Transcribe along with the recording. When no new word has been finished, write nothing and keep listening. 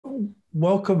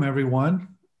Welcome,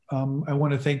 everyone. I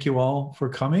want to thank you all for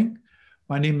coming.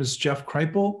 My name is Jeff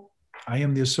Kripal. I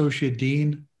am the Associate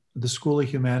Dean of the School of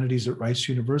Humanities at Rice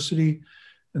University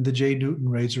and the J. Newton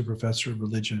Rayzor Professor of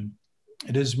Religion.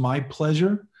 It is my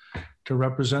pleasure to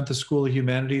represent the School of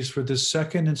Humanities for this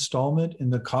second installment in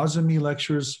the Kazimi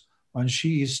Lectures on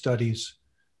Shi'i Studies,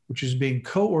 which is being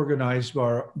co-organized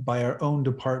by our own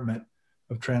Department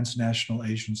of Transnational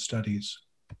Asian Studies.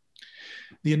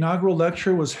 The inaugural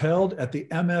lecture was held at the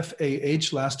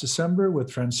MFAH last December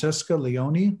with Francesca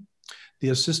Leoni, the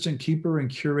Assistant Keeper and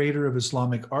Curator of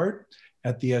Islamic Art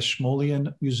at the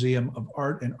Ashmolean Museum of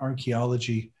Art and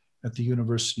Archaeology at the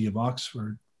University of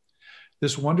Oxford.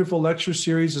 This wonderful lecture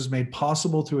series is made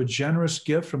possible through a generous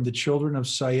gift from the children of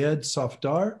Syed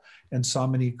Safdar and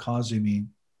Samini Kazimi.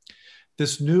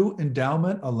 This new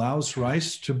endowment allows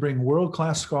Rice to bring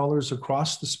world-class scholars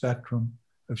across the spectrum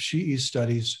of Shi'i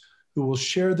studies who will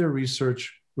share their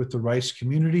research with the Rice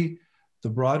community, the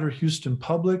broader Houston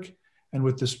public, and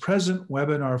with this present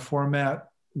webinar format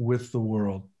with the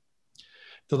world.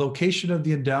 The location of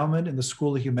the endowment in the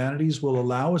School of Humanities will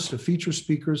allow us to feature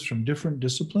speakers from different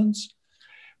disciplines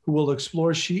who will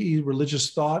explore Shi'i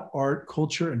religious thought, art,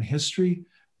 culture, and history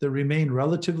that remain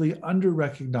relatively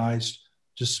under-recognized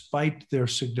despite their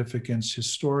significance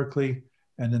historically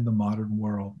and in the modern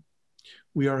world.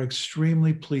 We are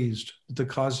extremely pleased that the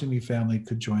Kazimi family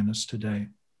could join us today.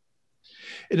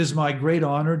 It is my great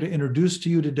honor to introduce to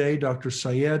you today Dr.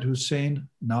 Seyyed Hossein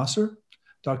Nasr.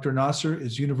 Dr. Nasr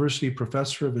is University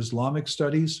Professor of Islamic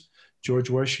Studies, George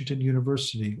Washington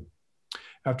University.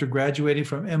 After graduating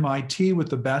from MIT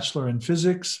with a Bachelor in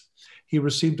Physics, he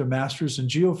received a Master's in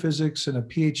Geophysics and a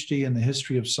PhD in the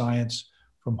History of Science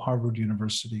from Harvard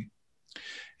University.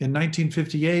 In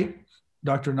 1958,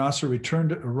 Dr. Nasr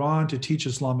returned to Iran to teach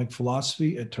Islamic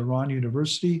philosophy at Tehran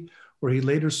University, where he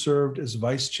later served as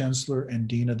Vice Chancellor and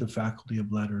Dean of the Faculty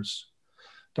of Letters.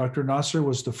 Dr. Nasr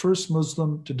was the first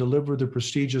Muslim to deliver the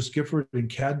prestigious Gifford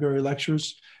and Cadbury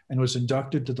Lectures and was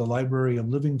inducted to the Library of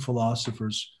Living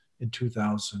Philosophers in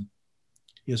 2000.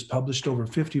 He has published over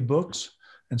 50 books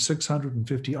and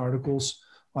 650 articles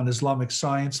on Islamic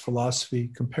science,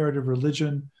 philosophy, comparative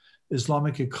religion,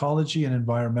 Islamic ecology and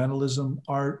environmentalism,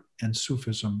 art, and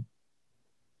Sufism.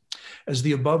 As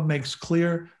the above makes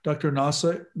clear, Dr.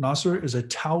 Nasr is a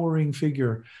towering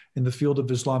figure in the field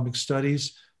of Islamic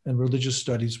studies and religious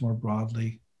studies more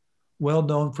broadly, well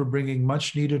known for bringing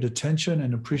much needed attention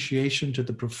and appreciation to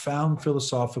the profound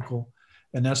philosophical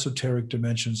and esoteric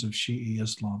dimensions of Shi'i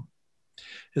Islam.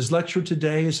 His lecture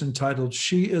today is entitled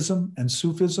Shi'ism and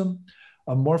Sufism,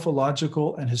 a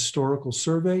Morphological and Historical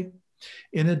Survey.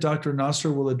 In it, Dr.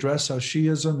 Nasr will address how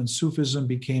Shi'ism and Sufism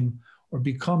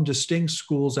become distinct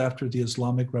schools after the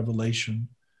Islamic revelation,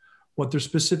 what their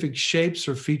specific shapes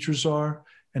or features are,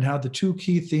 and how the two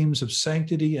key themes of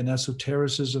sanctity and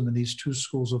esotericism in these two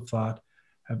schools of thought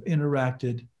have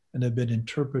interacted and have been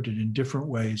interpreted in different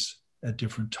ways at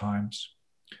different times.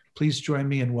 Please join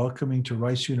me in welcoming to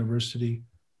Rice University,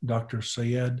 Dr.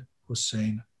 Seyyed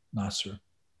Hossein Nasr.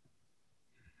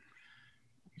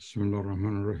 Bismillah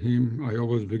ar-Rahman ar-Rahim. I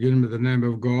always begin with the name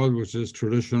of God, which is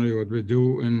traditionally what we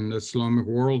do in the Islamic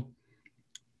world.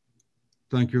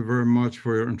 Thank you very much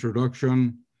for your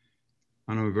introduction.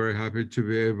 And I'm very happy to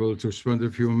be able to spend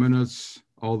a few minutes,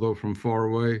 although from far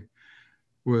away,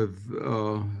 with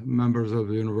members of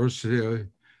the university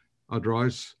at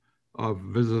Rice. I've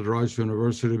visited Rice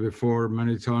University before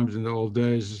many times in the old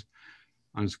days,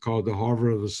 and it's called the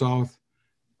Harvard of the South.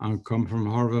 I come from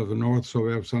Harvard of the North, so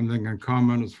we have something in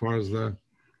common as far as the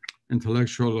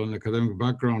intellectual and academic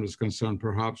background is concerned,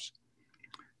 perhaps.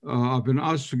 I've been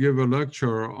asked to give a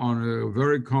lecture on a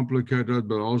very complicated,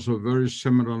 but also very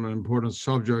seminal and important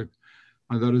subject,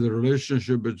 and that is the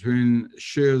relationship between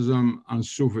Shi'ism and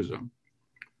Sufism.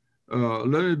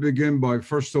 Let me begin by,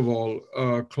 first of all,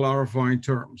 clarifying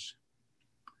terms.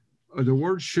 The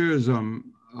word Shi'ism,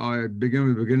 I begin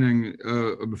with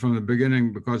from the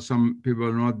beginning because some people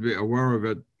will not be aware of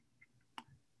it,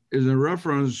 is a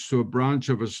reference to a branch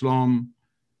of Islam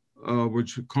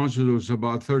which constitutes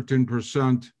about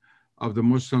 13% of the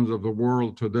Muslims of the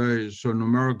world today. So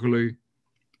numerically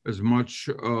is much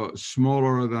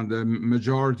smaller than the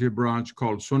majority branch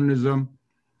called Sunnism.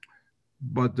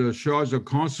 But the Shias are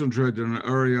concentrated in an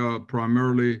area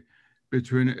primarily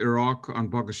between Iraq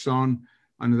and Pakistan.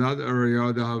 And in that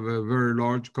area, they have a very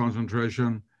large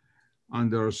concentration.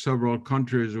 And there are several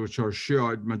countries which are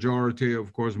Shiite majority,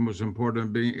 of course, most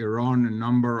important being Iran in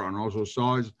number and also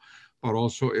size, but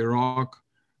also Iraq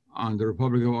and the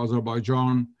Republic of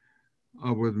Azerbaijan,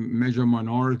 with major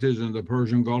minorities in the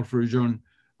Persian Gulf region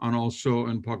and also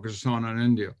in Pakistan and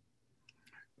India.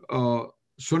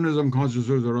 Sunnism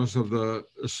constitutes the rest of the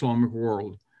Islamic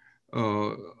world,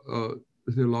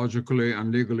 theologically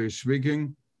and legally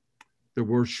speaking. The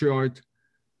word Shiite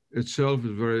itself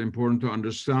is very important to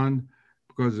understand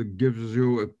because it gives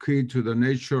you a key to the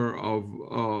nature of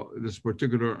this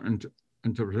particular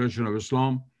interpretation of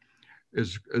Islam.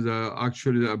 Is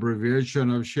actually the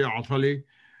abbreviation of Shi'atali.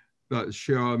 That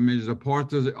Shia means the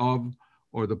partisans of,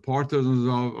 or the partisans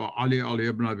of Ali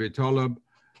ibn Abi Talib,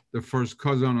 the first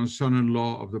cousin and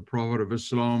son-in-law of the Prophet of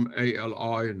Islam,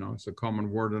 Ali, it's a common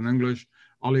word in English,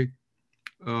 Ali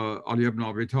ibn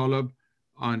Abi Talib,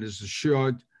 and it's a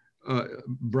Shiite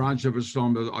branch of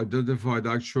Islam that identified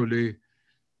actually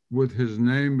with his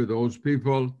name, with those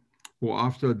people who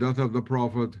after the death of the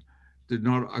Prophet did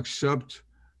not accept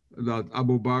that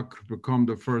Abu Bakr become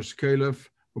the first caliph,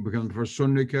 who became the first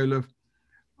Sunni caliph,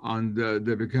 and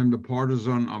they became the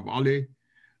partisan of Ali.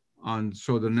 And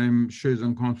so the name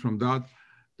Shi'ism comes from that.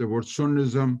 The word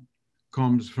Sunnism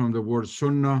comes from the word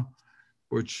Sunnah,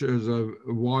 which is a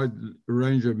wide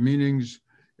range of meanings.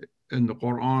 In the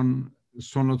Quran,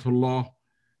 Sunnatullah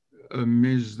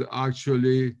means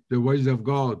actually the ways of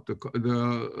God,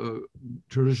 the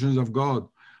traditions of God,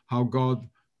 how God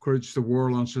creates the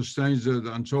world and sustains it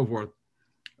and so forth.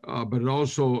 But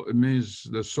it means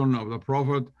the Sunnah of the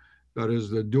Prophet, that is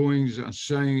the doings and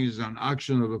sayings and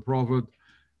action of the Prophet,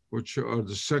 which are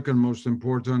the second most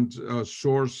important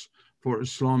source for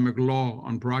Islamic law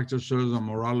and practices and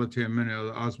morality and many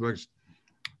other aspects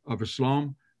of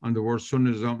Islam. And the word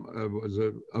Sunnism is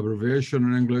an abbreviation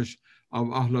in English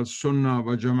of Ahl Sunnah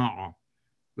wa Jama'ah.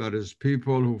 That is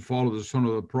people who follow the Sunnah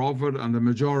of the Prophet and the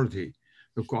majority,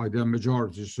 the idea of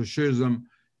majority. So Shi'ism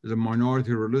is a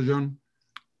minority religion,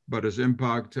 but its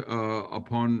impact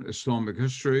upon Islamic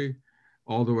history,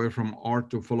 all the way from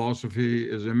art to philosophy,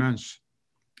 is immense.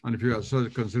 And if you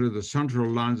consider the central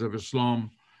lands of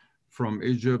Islam from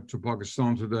Egypt to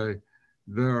Pakistan today,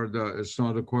 it's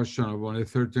not a question of only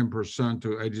 13%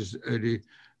 to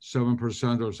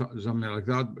 87% or something like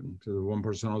that, to the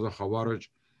 1% of the Khawarij.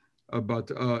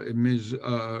 But it means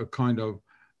a kind of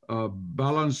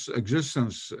balanced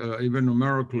existence, even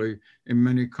numerically, in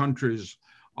many countries.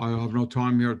 I have no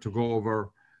time here to go over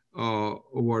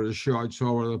where the Shiites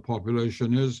are, where the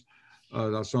population is.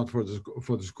 That's not for this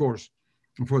course,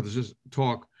 for this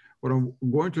talk. What I'm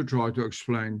going to try to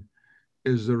explain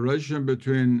is the relation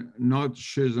between not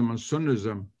Shi'ism and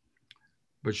Sunnism,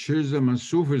 but Shi'ism and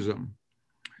Sufism,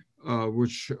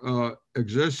 which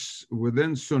exists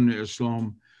within Sunni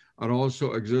Islam and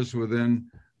also exists within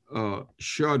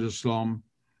Shiite Islam,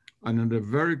 and in a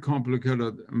very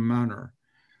complicated manner.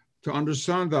 To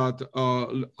understand that,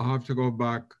 I have to go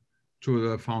back to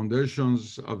the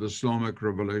foundations of the Islamic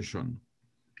revelation.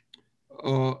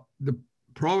 The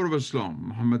Prophet of Islam,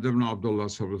 Muhammad ibn Abdullah,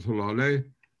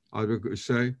 I would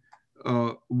say,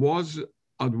 was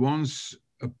at once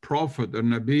a prophet, a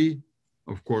Nabi,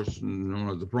 of course, known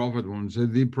as the Prophet. When we say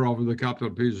the Prophet, the capital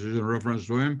P is in reference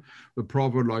to him. The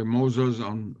Prophet, like Moses,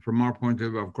 and from our point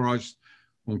of view of Christ,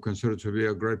 whom considered to be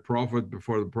a great prophet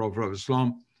before the Prophet of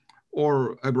Islam,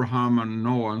 or Abraham and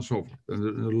Noah and so forth. And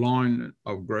the line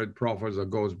of great prophets that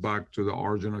goes back to the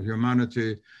origin of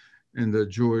humanity in the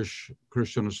Jewish,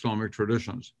 Christian, Islamic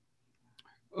traditions.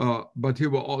 But he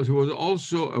was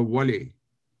also a wali.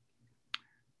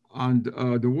 And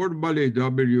the word wali,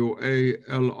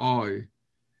 W-A-L-I,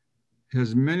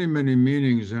 has many, many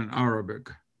meanings in Arabic.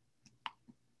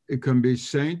 It can be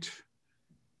saint.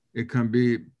 It can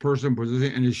be person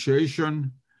possessing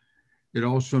initiation. It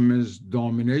also means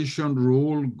domination,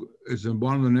 rule. It's in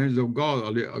one of the names of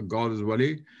God. God is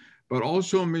wali. But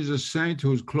also means a saint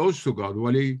who's close to God,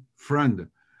 wali, friend.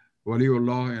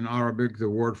 Waliullah in Arabic, the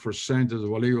word for saint is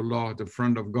waliullah, the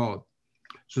friend of God.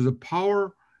 So the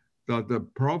power that the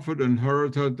Prophet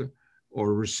inherited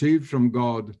or received from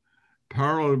God,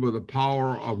 parallel with the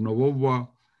power of nubuwwah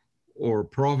or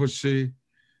prophecy,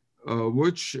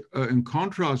 which in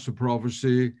contrast to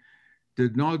prophecy,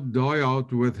 did not die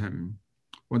out with him.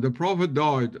 When the Prophet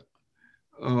died,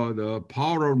 the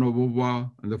power of nubuwwah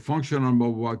and the function of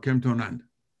nubuwwah came to an end.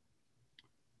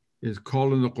 It's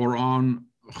called in the Quran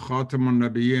Khatam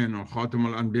al-Nabiyyin or Khatam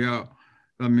al-Anbiya.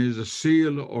 That means the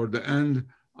seal or the end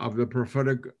of the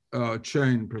prophetic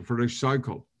chain, prophetic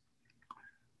cycle.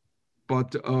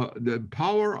 But the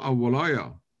power of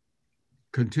walaya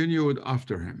continued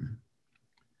after him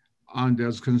and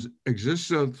has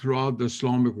existed throughout the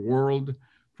Islamic world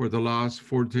for the last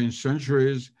 14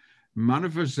 centuries,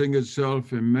 manifesting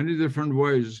itself in many different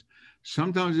ways,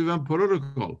 sometimes even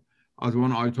political. As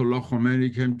when Ayatollah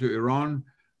Khomeini came to Iran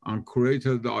and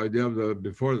created the idea of a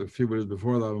few years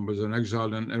before that, was in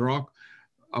exile in Iraq,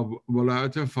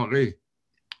 Walayat Faqih.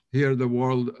 Here the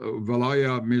word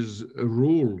Walaya means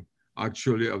rule,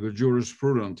 actually, of the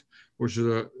jurisprudence, which is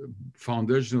a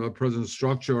foundation of the present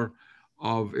structure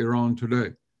of Iran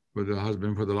today, but it has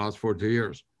been for the last 40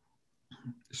 years.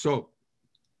 So,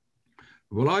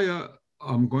 Walaya,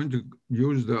 I'm going to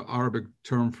use the Arabic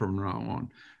term from now on.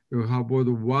 You have both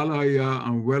Walaya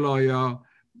and Walaya.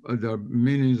 The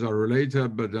meanings are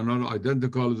related, but they're not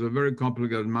identical. It's a very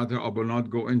complicated matter I will not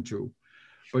go into.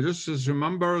 But just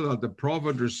remember that the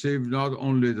Prophet received not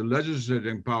only the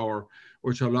legislating power,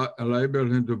 which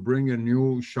enabled him to bring a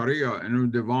new Sharia, a new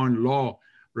divine law,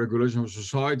 regulation of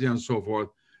society and so forth,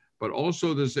 but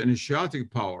also this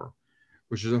initiatic power,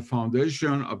 which is a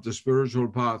foundation of the spiritual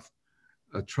path,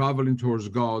 traveling towards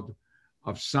God,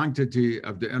 of sanctity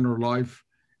of the inner life.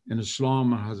 In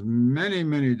Islam, has many,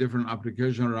 many different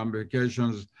applications,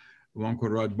 ramifications. One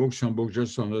could write books and books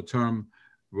just on the term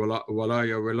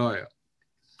walaya, wilaya.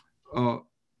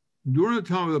 During the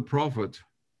time of the Prophet,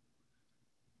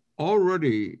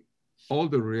 already all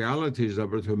the realities that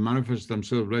were to manifest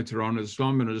themselves later on in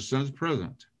Islam, in a sense,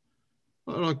 present.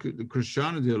 Like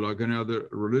Christianity, like any other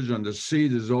religion, the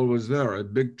seed is always there. A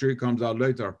big tree comes out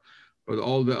later, but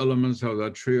all the elements of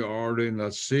that tree are already in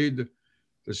that seed.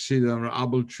 The seed of an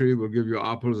apple tree will give you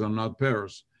apples and not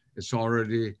pears. It's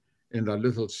already in that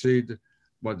little seed,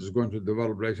 but it's going to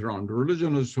develop later on. The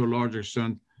religion is to a large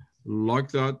extent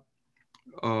like that.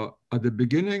 At the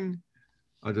beginning,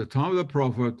 at the time of the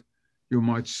Prophet, you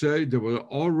might say there were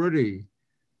already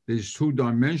these two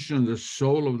dimensions, the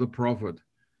soul of the Prophet,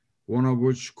 one of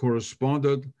which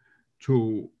corresponded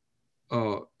to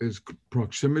his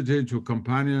proximity to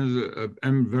companions,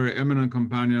 very eminent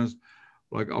companions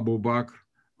like Abu Bakr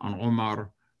and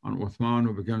Umar and Uthman,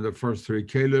 who became the first three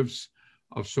caliphs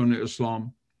of Sunni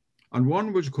Islam, and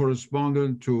one which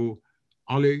corresponded to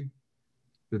Ali,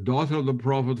 the daughter of the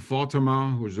Prophet,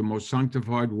 Fatima, who is the most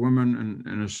sanctified woman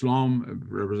in Islam,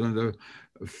 represents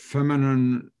a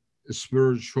feminine,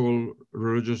 spiritual,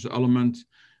 religious element,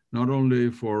 not only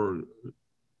for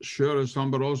Shia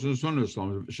Islam, but also in Sunni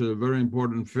Islam. She's a very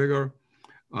important figure,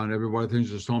 and everybody thinks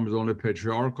Islam is only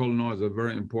patriarchal. No, it's a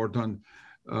very important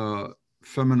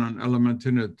feminine element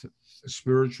in it,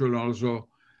 spiritual, also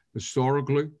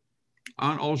historically,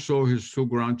 and also his two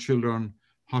grandchildren,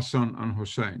 Hassan and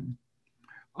Hussein.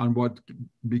 And what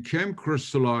became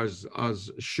crystallized as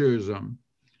Shi'ism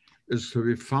is to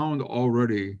be found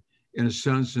already, in a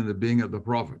sense, in the being of the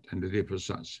Prophet, in the deepest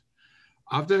sense.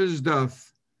 After his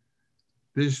death,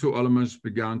 these two elements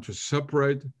began to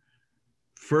separate.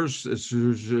 First, it's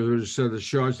said the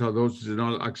Shiites are those who did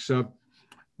not accept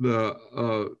the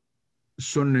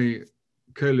Sunni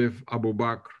Caliph Abu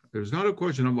Bakr. It's not a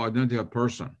question of identity of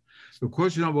person. The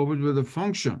question of what would be the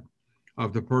function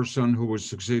of the person who would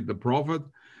succeed the Prophet.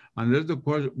 And there's the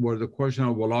question where the question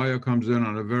of walaya comes in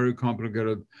on a very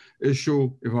complicated issue.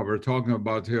 If I were talking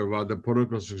about here about the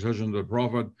political succession of the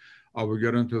Prophet, I will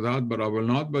get into that, but I will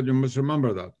not. But you must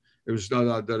remember that. It was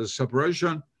that there is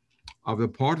separation of the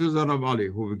partisan of Ali,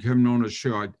 who became known as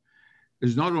Shiite,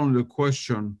 is not only the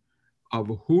question of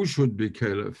who should be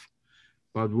caliph,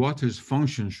 but what his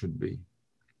function should be.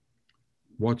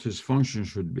 What his function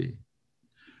should be.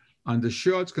 And the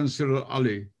Shiites consider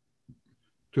Ali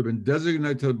to have been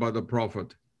designated by the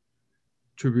Prophet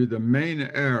to be the main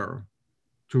heir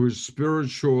to his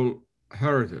spiritual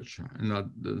heritage. And that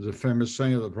the famous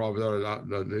saying of the Prophet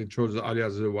that they chose Ali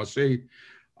as a wasi,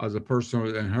 as a person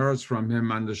who inherits from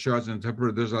him, and the Shiites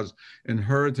interpret this as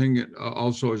inheriting it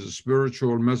also as a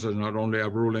spiritual message, not only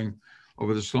of ruling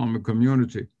over the Islamic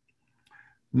community.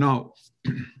 Now,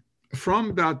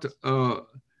 from that,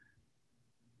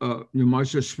 you might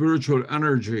say, spiritual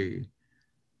energy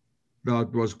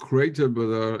that was created with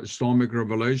the Islamic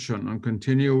revelation and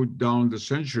continued down the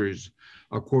centuries,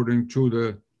 according to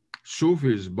the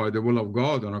Sufis, by the will of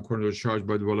God, and according to the Shiites,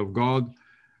 by the will of God,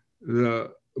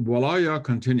 the walaya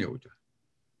continued.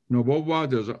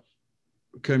 Nubuwwah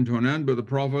came to an end with the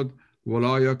Prophet,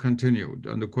 walaya continued.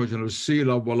 And the question of seal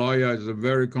of walaya is a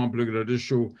very complicated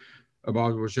issue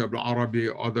about which Ibn Arabi,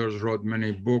 others wrote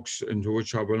many books into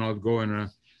which I will not go in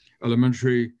an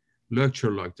elementary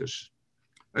lecture like this.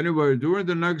 Anyway, during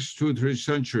the next 2-3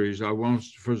 centuries, I want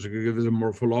first to give you the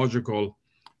morphological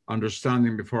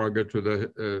understanding before I get to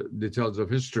the details of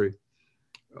history.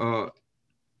 The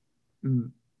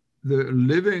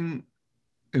living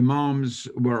imams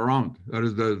were around. That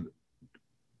is,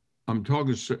 I'm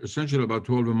talking essentially about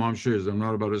 12 Imam Shi'ism,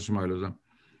 not about Ismailism,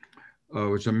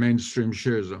 which is mainstream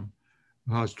Shi'ism.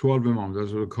 It has 12 Imams,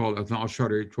 that's what we call Ethna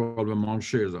Ashari, 12 Imam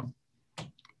Shi'ism.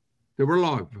 They were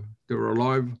alive. They were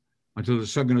alive until the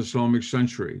second Islamic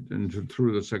century, and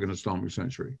through the second Islamic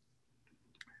century.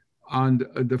 And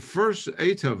the first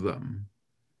 8 of them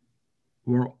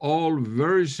were all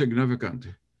very significant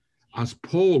as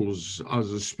poles,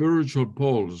 as the spiritual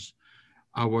poles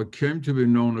of what came to be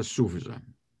known as Sufism,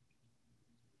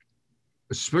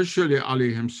 especially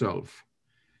Ali himself.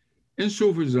 In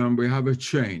Sufism, we have a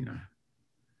chain.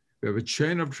 We have a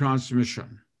chain of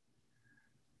transmission.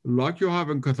 Like you have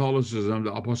in Catholicism,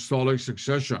 the apostolic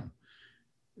succession.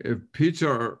 If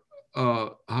Peter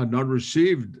had not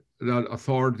received that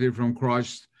authority from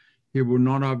Christ, he would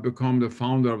not have become the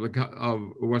founder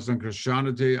of Western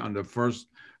Christianity and the first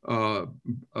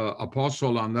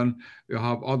apostle. And then you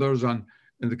have others. And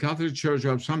in the Catholic Church,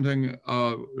 you have something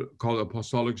called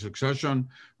apostolic succession,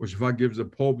 which in fact gives the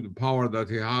Pope the power that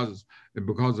he has, and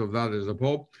because of that is the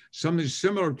Pope. Something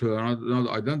similar to that, not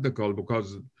identical,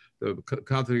 because the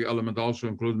Catholic element also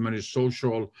includes many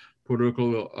social,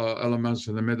 political elements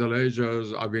in the Middle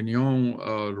Ages, Avignon,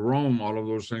 Rome, all of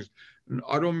those things. And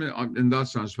I don't mean in that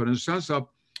sense, but in the sense of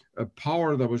a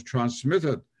power that was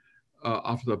transmitted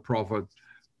after the Prophet.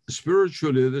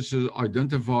 Spiritually, this is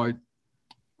identified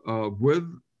with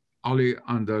Ali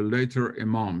and the later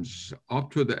Imams,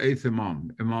 up to the 8th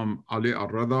Imam, Imam Ali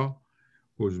al-Rida,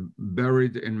 who's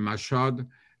buried in Mashhad,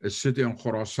 a city in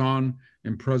Khorasan,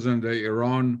 in present-day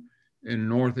Iran, in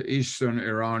northeastern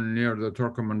Iran, near the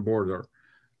Turkmen border.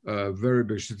 A very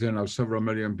big city of several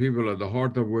million people, at the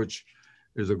heart of which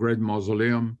is a great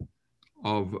mausoleum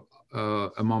of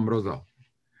Imam Rida.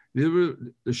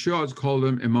 The Shiites call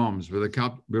them Imams, with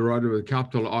we write it with a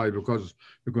capital I, because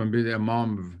you can be the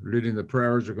Imam leading the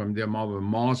prayers, you can be the Imam of a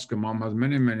mosque. Imam has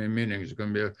many, many meanings. You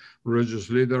can be a religious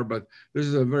leader, but this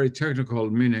is a very technical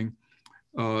meaning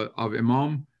of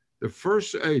Imam. The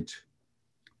first 8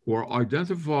 were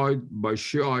identified by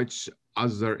Shiites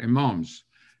as their Imams.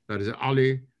 That is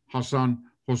Ali, Hassan,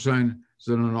 Hussein,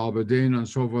 Zain al-Abidin, and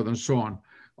so forth and so on.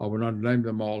 I will not name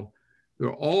them all.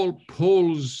 They're all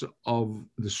poles of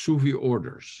the Sufi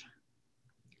orders.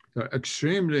 They're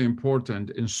extremely important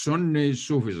in Sunni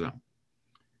Sufism,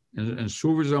 in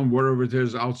Sufism, wherever it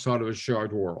is outside of the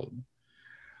Shiite world.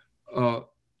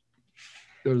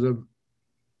 There's a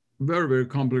very, very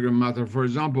complicated matter. For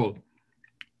example,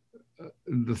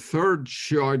 the 3rd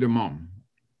Shiite Imam,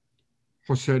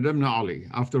 Hussein ibn Ali,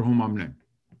 after whom I'm named,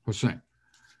 Hussein.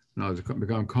 Now it's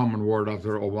become a common word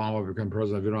after Obama became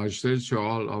president of the United States. So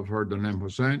all have heard the name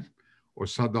Hussein, or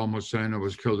Saddam Hussein, who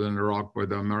was killed in Iraq by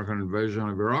the American invasion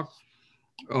of Iraq.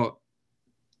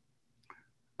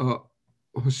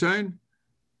 Hussein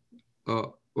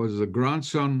was the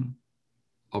grandson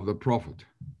of the Prophet.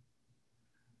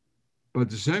 But at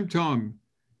the same time,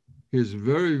 he is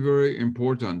very, very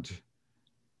important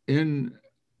in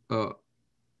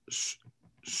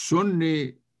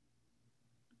Sunni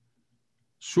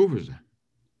Sufism.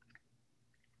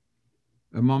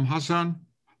 Imam Hassan,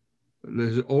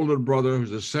 his older brother,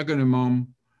 who's the 2nd Imam,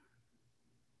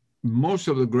 most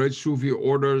of the great Sufi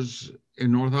orders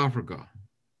in North Africa.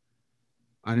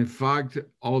 And in fact,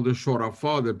 all the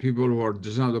Shurafa, the people who are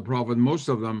descendants of the Prophet, most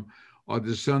of them are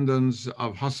descendants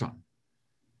of Hassan.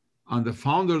 And the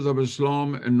founders of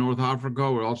Islam in North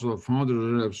Africa were also the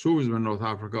founders of Sufism in North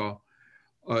Africa.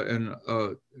 In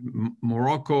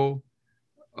Morocco,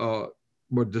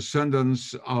 were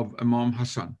descendants of Imam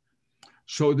Hassan.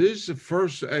 So these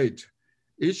first 8,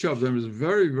 each of them is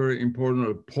very, very important,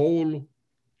 a pole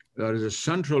that is a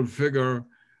central figure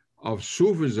of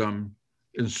Sufism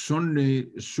in Sunni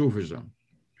Sufism,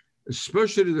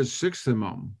 especially the 6th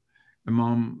Imam,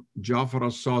 Imam Jafar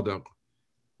al-Sadiq,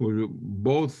 who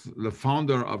both the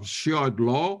founder of Shiite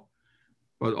law,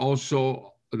 but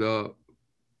also the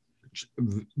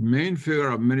main figure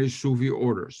of many Sufi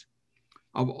orders.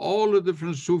 Of all the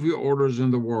different Sufi orders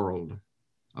in the world,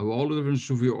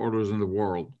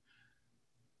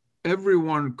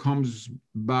 everyone comes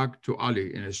back to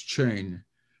Ali in his chain.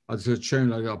 That's a chain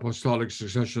like the apostolic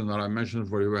succession that I mentioned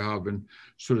for you. We have in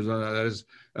Sufism, that is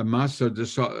a master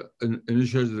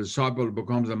initiates the disciple,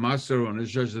 becomes a master who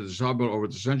initiates the disciple over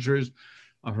the centuries.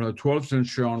 And from the 12th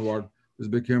century onward, this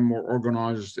became more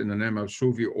organized in the name of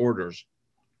Sufi orders.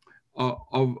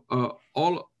 All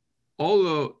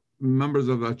the members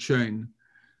of that chain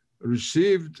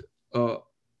received the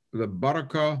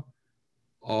barakah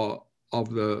of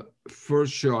the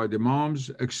first Shiite Imams,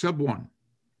 except one.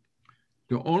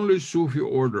 The only Sufi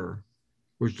order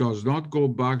which does not go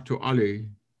back to Ali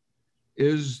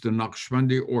is the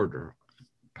Naqshbandi order.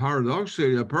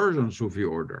 Paradoxically, a Persian Sufi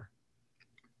order,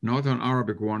 not an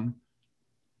Arabic one,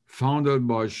 founded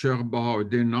by Sheikh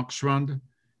Bahauddin Naqshband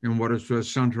in what is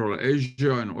Central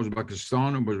Asia, in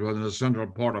Uzbekistan, which was in the central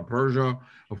part of Persia,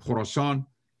 of Khorasan,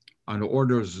 and the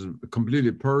order is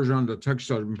completely Persian, the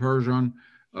texts are in Persian,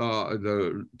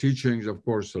 the teachings, of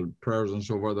course, the prayers and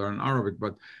so forth are in Arabic,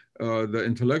 but the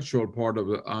intellectual part of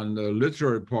it and the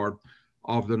literary part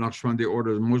of the Naqshbandi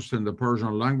order is mostly in the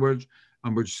Persian language,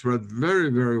 and which spread very,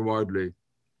 very widely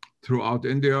throughout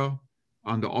India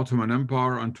and the Ottoman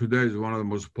Empire, and today is one of the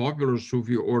most popular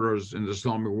Sufi orders in the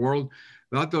Islamic world.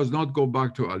 That does not go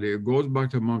back to Ali, it goes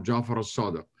back to Imam Jafar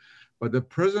al-Sadiq. But the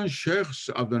present sheikhs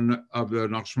of the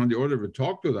Naqshbandi order, we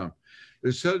talk to them,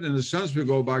 they said, in a sense, we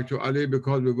go back to Ali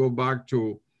because we go back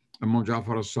to Imam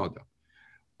Jafar al-Sadiq.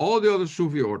 All the other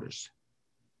Sufi orders,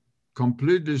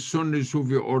 completely Sunni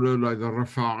Sufi order like the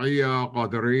Rafa'iyya,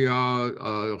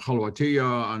 Qadiriyya,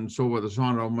 Khalwatiyya, and so forth, the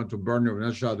son of went to Burni of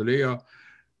Nashadaliyya,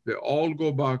 they all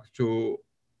go back to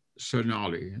Sayyidina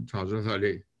Ali and Hazrat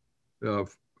Ali.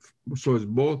 So it's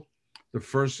both the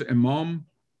first Imam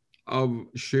of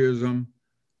Shi'ism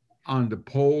and the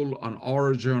pole and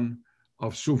origin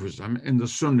of Sufism in the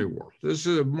Sunni world. This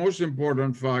is the most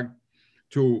important fact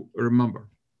to remember.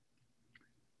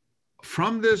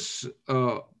 From this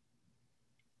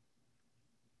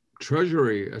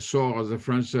treasury, so as the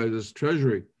French say, this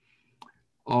treasury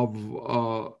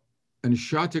of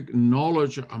initiatic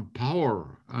knowledge and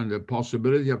power and the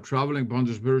possibility of traveling upon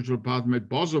the spiritual path made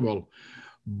possible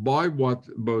by what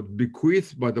but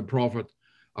bequeathed by the Prophet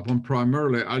upon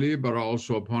primarily Ali, but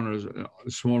also upon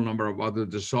a small number of other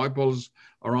disciples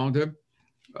around him,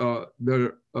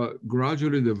 there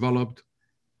gradually developed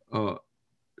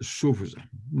Sufism.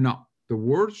 Now, the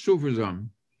word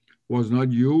Sufism was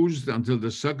not used until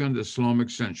the second Islamic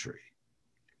century.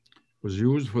 It was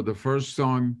used for the first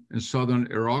time in southern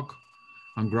Iraq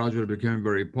and gradually became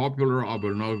very popular. I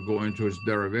will not go into its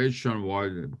derivation, why,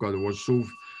 because the word Suf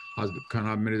can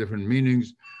have many different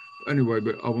meanings. Anyway,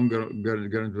 but I won't get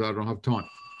into that, I don't have time.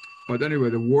 But anyway,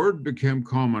 the word became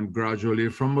common gradually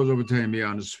from Mesopotamia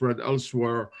and spread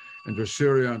elsewhere into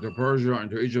Syria, into Persia,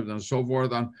 into Egypt, and so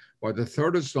forth. And by the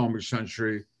third Islamic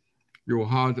century, you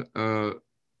had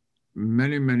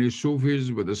many, many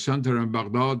Sufis with a center in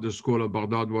Baghdad. The School of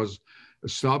Baghdad was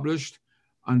established,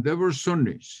 and they were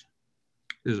Sunnis.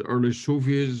 These early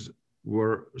Sufis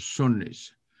were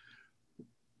Sunnis.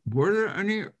 Were there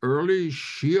any early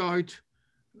Shiite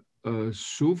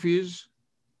Sufis?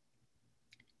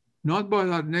 Not by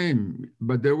that name,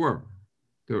 but there were.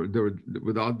 There were,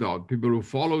 without doubt, people who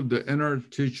followed the inner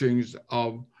teachings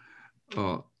of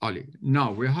Ali.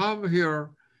 Now, we have here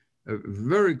a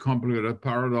very complicated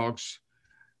paradox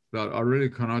that I really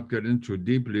cannot get into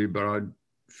deeply, but I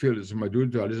feel it's my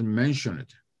duty to at least mention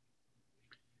it.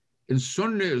 In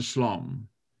Sunni Islam,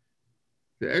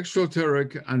 the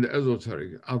exoteric and the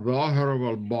esoteric, al-Zahir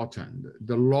wal-Batin,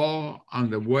 the law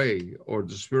and the way, or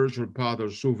the spiritual path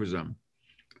of Sufism,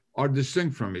 are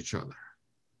distinct from each other.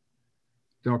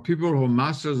 There are people who are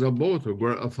masters of both, who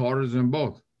were authorities in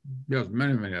both. Yes,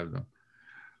 many, many of them.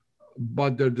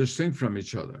 But they're distinct from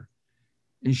each other.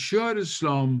 In Shi'ite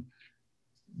Islam,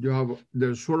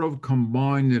 they're sort of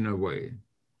combined in a way.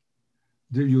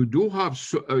 You do have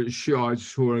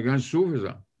Shiites who are against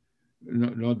Sufism,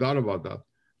 no doubt about that.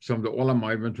 Some of the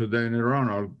ulama, even today in Iran,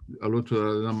 I'll allude to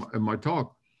that in my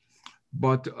talk.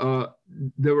 But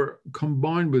they were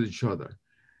combined with each other.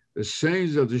 The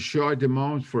sayings of the Shiite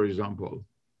Imams, for example,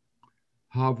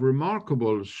 have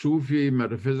remarkable Sufi,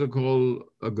 metaphysical,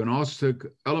 agnostic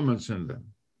elements in them.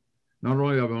 Not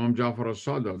only of Imam Jafar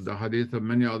al-Sadiq, the hadith of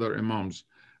many other Imams.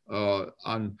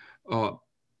 And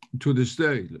to this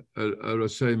day,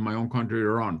 let's say in my own country,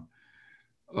 Iran,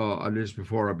 at least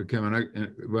before I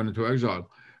went into exile,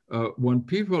 when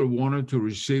people wanted to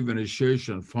receive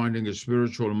initiation, finding a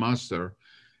spiritual master,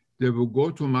 they would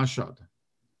go to Mashhad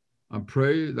and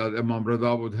pray that Imam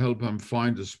Rida would help him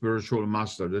find a spiritual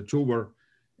master. The two were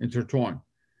intertwined.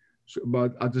 So,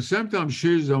 but at the same time,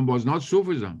 Shi'ism was not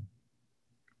Sufism.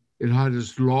 It had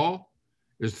its law,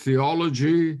 its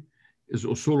theology, its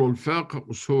usul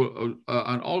al-fiqh,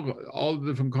 and all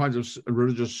different kinds of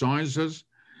religious sciences,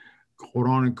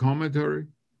 Quranic commentary.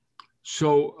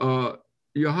 So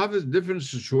you have this different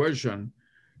situation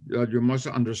that you must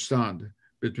understand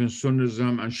between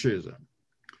Sunnism and Shi'ism.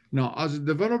 Now, as it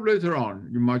developed later on,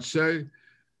 you might say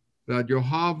that you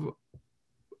have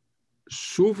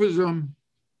Sufism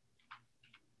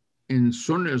in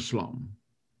Sunni Islam,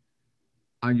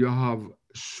 and you have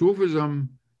Sufism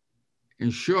in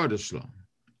Shiite Islam.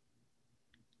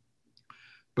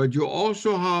 But you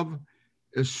also have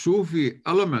a Sufi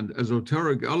element,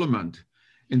 esoteric element,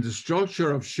 in the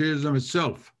structure of Shi'ism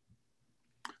itself,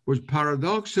 which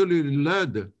paradoxically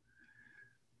led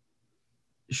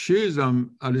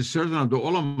Shi'ism, at least certain of the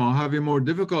ulama, having more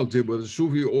difficulty with the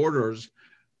Sufi orders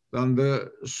than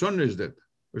the Sunnis did,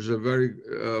 which is a very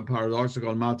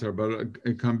paradoxical matter, but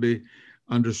it can be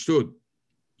understood.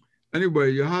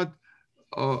 Anyway, you had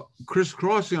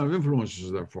crisscrossing of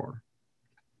influences, therefore,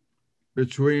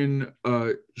 between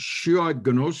Shiite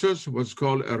gnosis, what's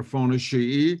called Irfan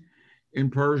al-Shi'i in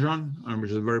Persian, and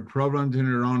which is very prevalent in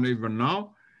Iran even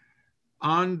now,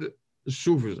 and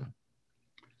Sufism.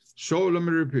 So let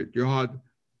me repeat, you had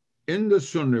in the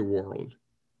Sunni world,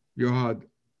 you had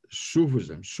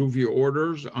Sufism, Sufi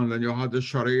orders, and then you had the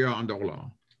Sharia and the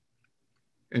ulama.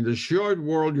 In the Shiite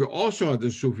world, you also had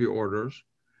the Sufi orders,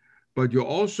 but you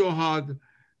also had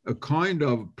a kind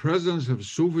of presence of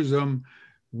Sufism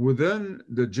within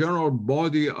the general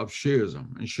body of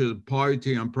Shi'ism and Shi'ism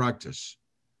piety and practice.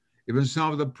 Even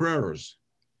some of the prayers.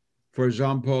 For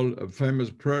example, a famous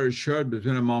prayer is shared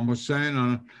between Imam Hussein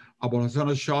and Abu Hassan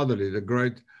al-Shadili, the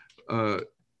great,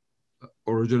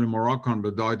 originally Moroccan,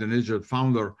 but died in Egypt,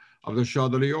 founder of the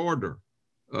Shadili order.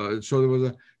 So there was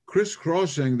a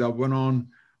crisscrossing that went on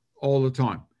all the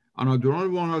time. And I do not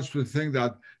want us to think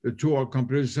that the two are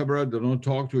completely separate, they don't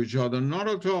talk to each other. Not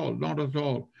at all, not at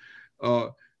all.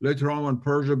 Later on, when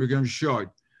Persia became Shiite,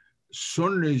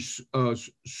 Sunni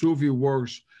Sufi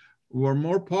works were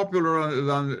more popular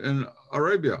than in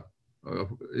Arabia,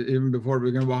 even before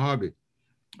it became Wahhabi.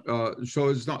 So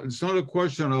it's not a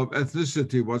question of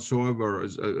ethnicity whatsoever.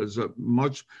 It's a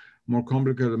much more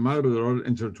complicated matter. They're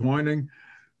intertwining.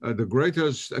 The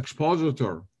greatest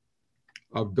expositor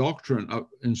of doctrine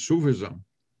in Sufism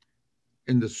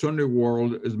in the Sunni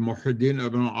world is Muhyiddin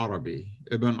ibn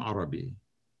Arabi,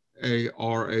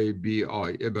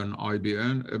 A-R-A-B-I, Ibn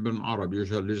I-B-N, Ibn Arabi. You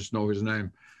should at least know his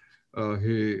name.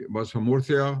 He was from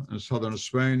Murcia in southern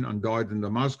Spain and died in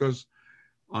Damascus,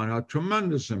 and had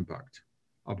tremendous impact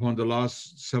upon the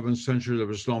last 7 centuries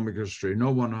of Islamic history.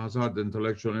 No one has had the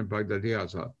intellectual impact that he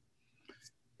has had.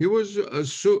 He was a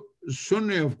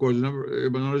Sunni, of course, never,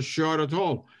 but not a Shiite at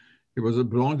all. He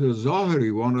belonged to the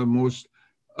Zahiri, one of the most,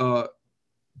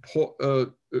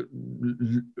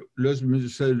 let me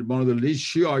say, one of the least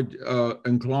Shiite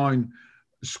inclined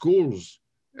schools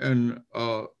in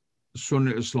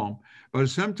Sunni Islam. But at the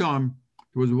same time,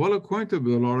 he was well acquainted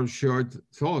with a lot of Shiite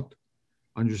thought.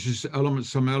 And you see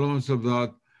some elements of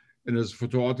that in his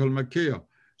Futuhat al-Makkiyah.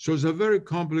 So it's a very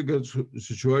complicated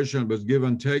situation, but give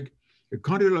and take. A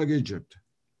country like Egypt,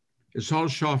 it's all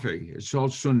Shafi'i, it's all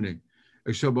Sunni,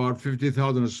 except about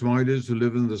 50,000 Ismailis who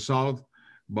live in the south,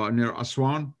 but near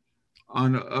Aswan,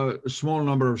 and a small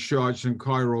number of Shiites in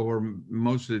Cairo who are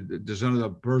mostly descended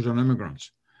of Persian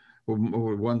immigrants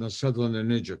who went and settled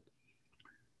in Egypt.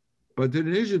 But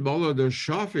in Egypt, although they're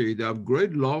Shafi'i, they have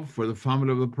great love for the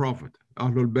family of the Prophet,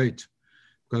 Ahlul Bayt,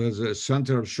 because the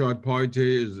center of Shiite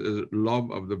piety is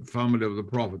love of the family of the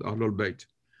Prophet, Ahlul Bayt.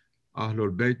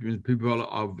 Ahlul Bayt means people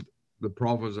of the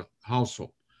Prophet's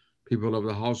household, people of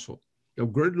the household. They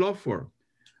have great love for it.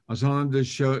 And sometimes they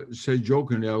say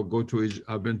jokingly, I've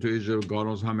been to Egypt, God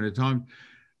knows how many times,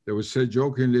 they would say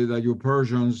jokingly that you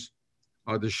Persians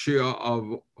are the Shia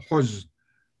of huzn,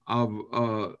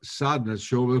 of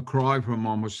sadness. You will cry for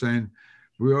Imam Hussein.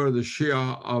 We are the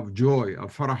Shia of joy,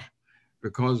 of farah,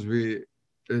 because the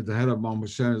head of Imam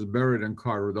Hussein is buried in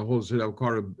Cairo. The whole city of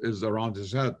Cairo is around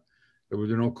his head. There would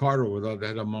be no Cairo without the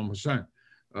head of Imam Hussein.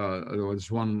 There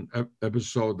was one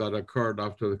episode that occurred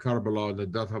after the Karbala, the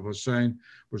death of Hussein,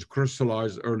 which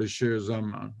crystallized early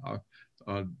Shi'ism,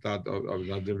 that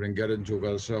I didn't get into,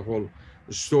 but it's a whole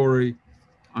story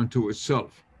unto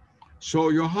itself. So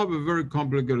you have a very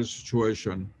complicated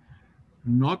situation,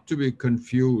 not to be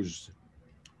confused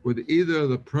with either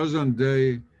the present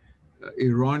day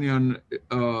Iranian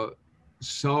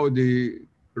Saudi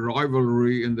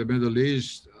rivalry in the Middle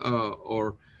East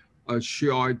or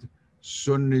Shiite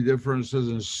Sunni differences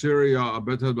in Syria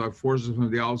abetted by forces from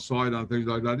the outside and things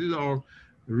like that. These are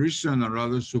recent and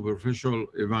rather superficial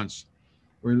events.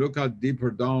 When you look at deeper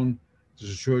down, the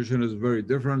situation is very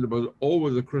different, but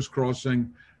always a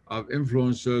crisscrossing of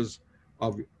influences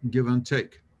of give and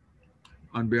take.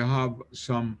 And we have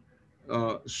some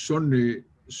Sunni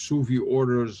Sufi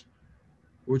orders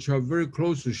which are very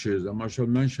close to Shi'ism. I shall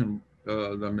mention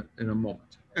them in a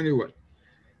moment. Anyway,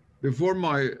 before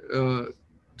my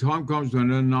time comes to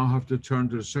an end, now I have to turn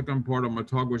to the second part of my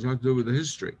talk, which has to do with the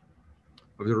history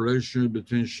of the relationship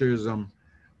between Shi'ism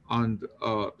and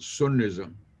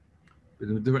Sunnism, with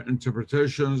the different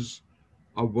interpretations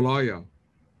of wilaya,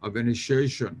 of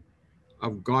initiation,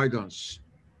 of guidance,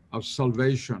 of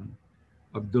salvation,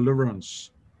 of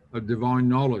deliverance, of divine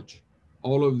knowledge.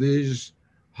 All of these,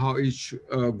 how each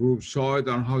group saw it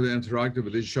and how they interacted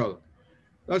with each other.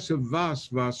 That's a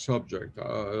vast, vast subject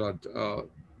that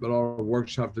a lot of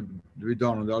works have to be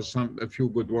done, and there are a few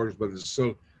good works, but there's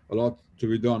still a lot to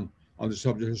be done on the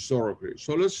subject historically.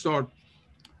 So let's start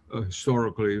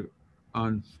historically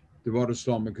on devout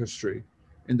Islamic history.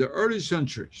 In the early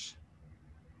centuries,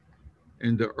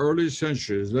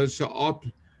 let's say up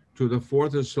to the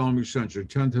 4th Islamic century,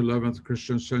 10th, 11th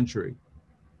Christian century,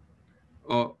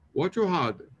 what you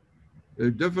had, they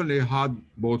definitely had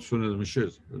both Sunnis and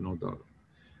Shias, no doubt.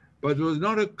 But there was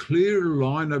not a clear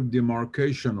line of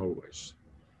demarcation always,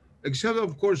 except,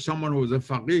 of course, someone who was a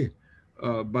faqih.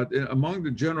 But among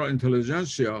the general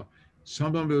intelligentsia,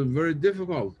 sometimes it was very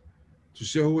difficult to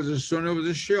say who was a Sunni, who was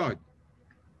a Shiite.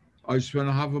 I spent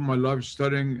half of my life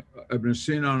studying Ibn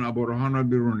Sina and Abu Rahman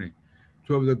al-Biruni,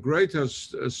 two of the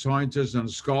greatest scientists and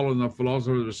scholars and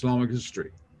philosophers of Islamic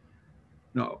history.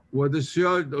 Now, were the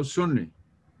Shiite or Sunni?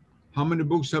 How many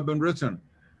books have been written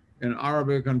in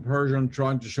Arabic and Persian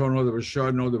trying to show no, they were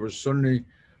Shiite, no, they were Sunni?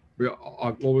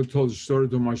 I've always told the story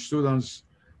to my students.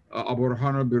 Abu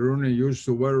Rahman al-Biruni used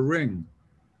to wear a ring,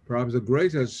 perhaps the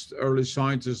greatest early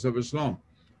scientist of Islam,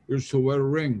 used to wear a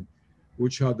ring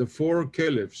which had the 4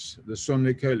 caliphs, the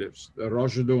Sunni caliphs, the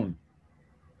Rashidun,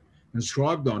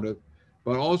 inscribed on it,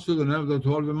 but also the name of the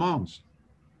 12 Imams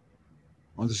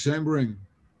on the same ring.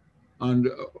 And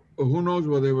who knows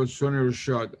whether they were Sunni or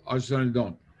Shiite? I certainly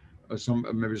don't.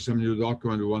 Maybe some new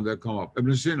document one day come up.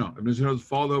 Ibn Sina's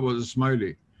father was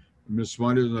Ismaili. Ibn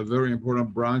Ismaili is a very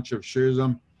important branch of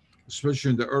Shi'ism,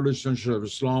 especially in the early century of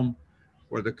Islam,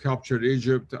 where they captured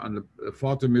Egypt and the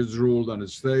Fatimids ruled, and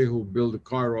it's they who built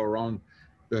Cairo around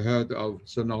the head of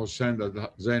Sayyid Hossein,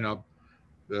 Zainab,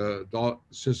 the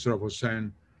sister of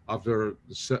Hussein, after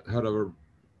the head of her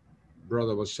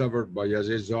brother was severed by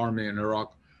Yazid's army in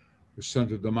Iraq, was sent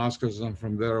to Damascus, and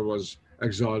from there was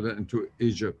exiled into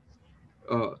Egypt.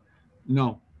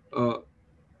 Now,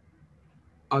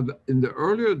 in the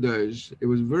earlier days, it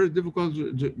was very difficult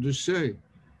to say.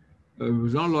 It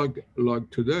was not like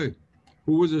today.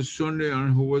 Who was a Sunni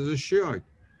and who was a Shiite?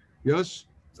 Yes,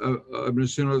 Ibn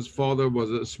Sina's father was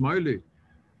a Ismaili,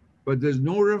 but there's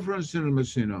no reference in Ibn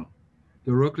Sina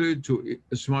directly to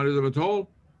Ismailism at all,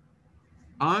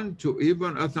 and to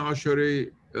even Ethna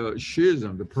Ashari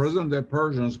Shi'ism. The present-day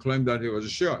Persians claim that he was a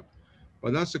Shiite,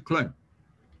 but that's a claim.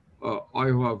 I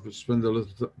have spent a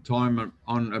little time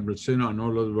on Ibn Sina. I know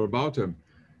a little bit about him.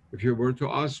 If you were to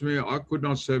ask me, I could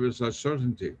not say with such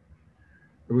certainty.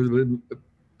 It was a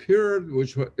period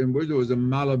in which there was a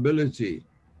malleability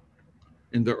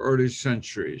in the early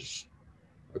centuries,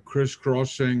 a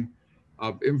crisscrossing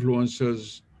of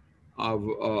influences of,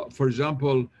 for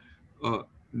example,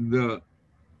 the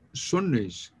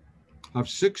Sunnis have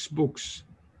 6 books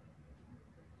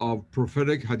of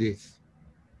prophetic hadith,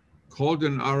 called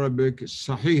in Arabic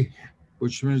Sahih,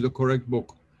 which means the correct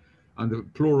book, and the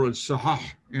plural is Sahah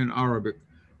in Arabic.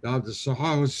 They have the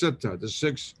Sahah al-Sitta, the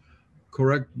 6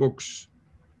 correct books,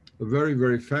 very,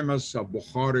 very famous,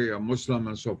 Bukhari, Muslim,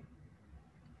 and so on.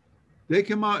 They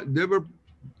came out, they were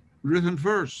written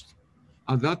first.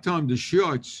 At that time, the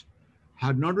Shiites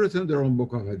had not written their own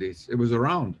book of hadith. It was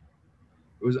around.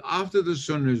 It was after the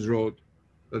Sunnis wrote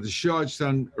that the Shiites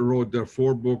then wrote their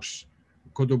 4 books,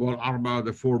 Kutub al-Arba,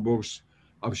 the 4 books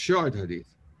of Shiite hadith.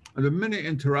 And there are many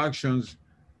interactions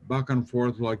back and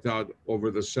forth like that over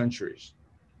the centuries.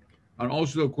 And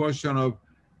also the question of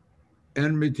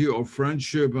enmity or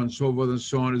friendship and so forth and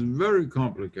so on is very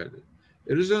complicated.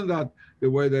 It isn't that the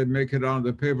way they make it out in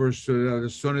the papers today, the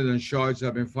Sunnis and Shiites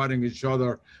have been fighting each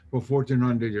other for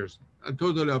 1400 years.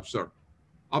 Totally absurd,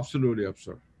 absolutely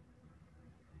absurd.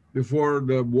 Before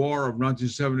the war of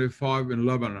 1975 in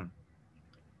Lebanon,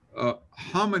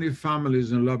 how many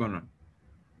families in Lebanon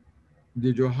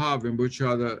did you have in which you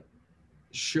had a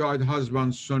Shiite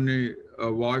husband, Sunni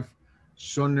wife,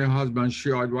 Sunni husband,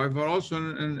 Shiite wife, but also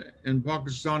in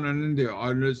Pakistan and India?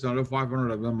 I listed another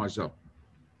 500 of them myself.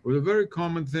 It was a very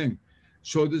common thing.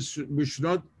 So we should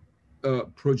not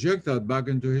project that back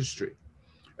into history.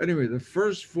 Anyway, the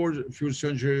first few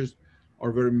centuries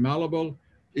are very malleable.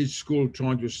 Each school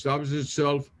trying to establish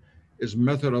itself, its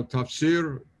method of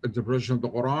tafsir, interpretation of the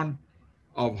Quran,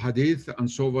 of hadith,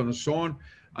 and so on and so on.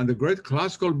 And the great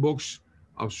classical books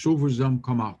of Sufism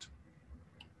come out.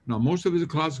 Now, most of the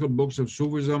classical books of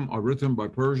Sufism are written by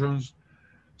Persians,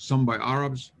 some by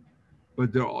Arabs,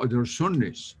 but they're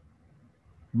Sunnis.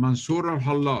 Mansur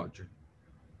al-Hallaj,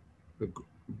 the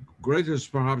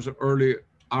greatest perhaps early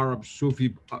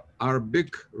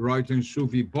Arabic writing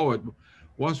Sufi poet,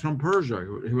 was from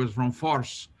Persia. He was from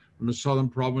Fars, from the southern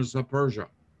province of Persia.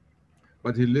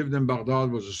 But he lived in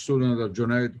Baghdad, was a student of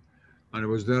Junaid, and it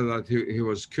was there that he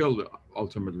was killed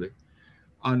ultimately.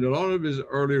 And a lot of his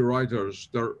early writers,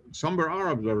 some were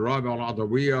Arabs, the Rabi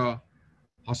al-Adawiya,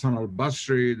 Hassan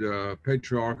al-Basri, the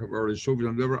patriarch of early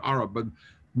Sufism, they were Arab, but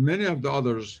many of the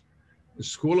others, the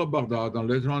School of Baghdad and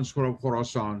later on School of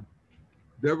Khorasan,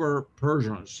 they were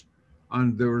Persians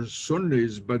and they were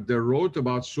Sunnis, but they wrote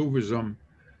about Sufism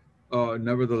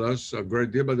nevertheless a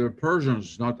great deal, but they were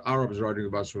Persians, not Arabs writing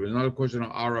about Sufism. It's not a question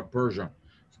of Arab-Persian,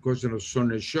 it's a question of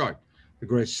Sunni Shiite. The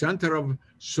great center of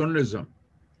Sunnism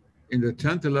in the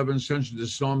 10th, 11th century, the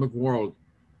Islamic world,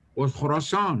 was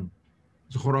Khorasan.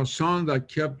 It's Khorasan that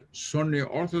kept Sunni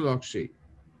orthodoxy,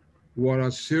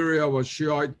 whereas Syria was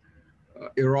Shiite,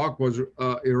 Iran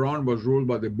was ruled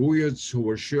by the Buyids, who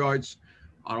were Shiites,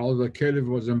 and although the Caliph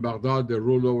was in Baghdad, they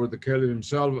ruled over the Caliph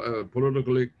himself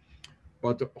politically,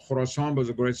 but Khorasan was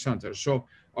a great center. So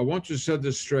I want to set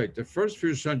this straight. The first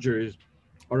few centuries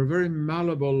are a very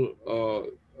malleable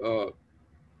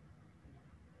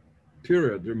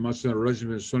period. You must have a relation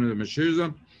with Sunni and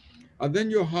Shi'ism. And then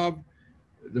you have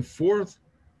the 4th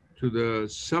to the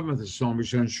 7th Islamic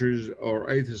centuries or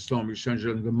 8th Islamic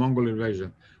century, and the Mongol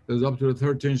invasion. There's up to the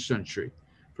 13th century,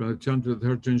 from the 10th to the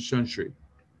 13th century,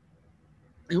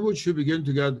 in which you begin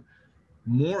to get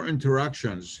more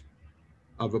interactions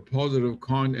of a positive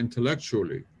kind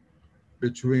intellectually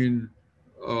between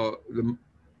the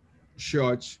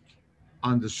Shiites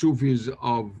and the Sufis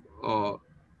of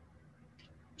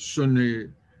Sunni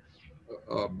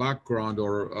background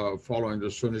or following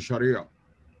the Sunni Sharia.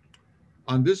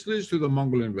 And this leads to the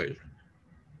Mongol invasion.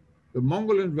 The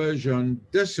Mongol invasion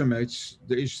decimates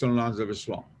the eastern lands of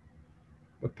Islam.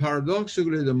 But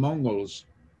paradoxically, the Mongols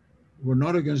were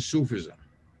not against Sufism.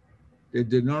 They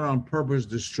did not on purpose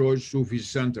destroy Sufi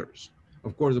centers.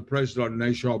 Of course, the place like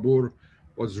Nayshabur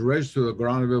was razed to the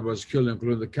ground, it was killed,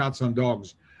 including the cats and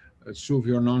dogs,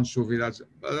 Sufi or non-Sufi, that's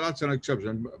an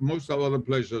exception. Most of other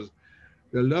places,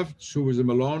 they left Sufism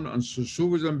alone, and so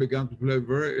Sufism began to play a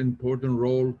very important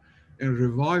role in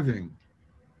reviving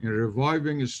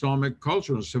Islamic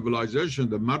culture and civilization,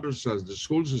 the madrasas, the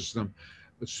school system,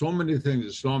 so many things,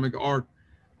 Islamic art.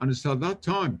 And it's at that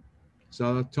time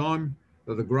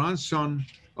that the grandson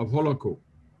of Hulagu,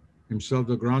 himself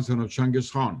the grandson of Genghis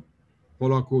Khan,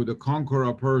 Hulagu, the conqueror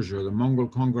of Persia, the Mongol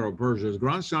conqueror of Persia, his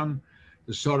grandson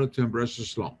decided to embrace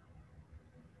Islam.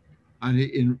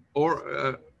 And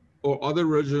or other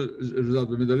religions of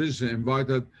the Middle East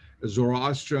invited a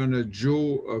Zoroastrian, a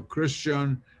Jew, a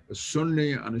Christian, a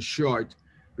Sunni, and a Shiite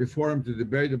before him to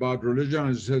debate about religion,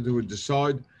 and he said he would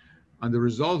decide. And the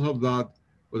result of that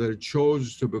was that he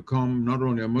chose to become not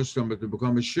only a Muslim, but to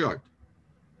become a Shiite,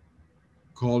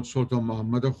 called Sultan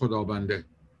Muhammad Khudabande.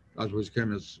 That was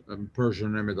came as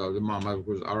Persian name, the Muhammad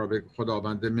was Arabic.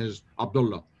 Khudabande means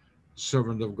Abdullah,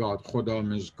 servant of God. Khuda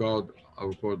means God,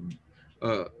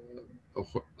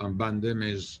 and Bande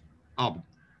means Abd,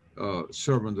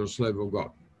 servant or slave of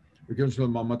God. Became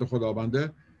Sultan Muhammad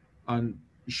Khudabande, and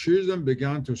Shi'ism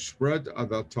began to spread at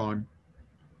that time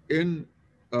in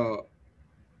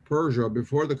Persia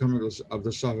before the coming of the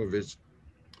Safavids,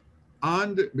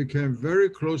 and became very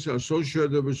closely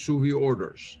associated with Sufi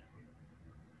orders,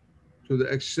 to the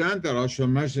extent that I shall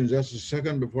mention just a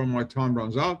second before my time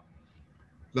runs out,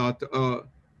 that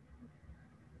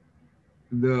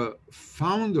the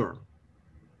founder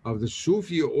of the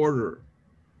Sufi order,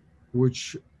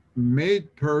 which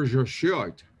made Persia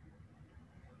Shiite,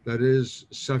 that is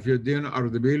Safieddin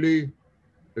Ardebili,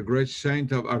 the great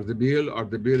saint of Ardebil.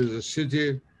 Ardebil is a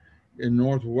city in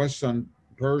northwestern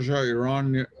Persia,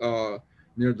 Iran,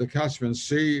 near the Caspian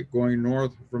Sea, going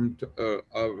north from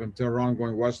Tehran,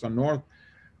 going west and north.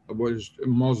 Which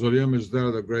mausoleum is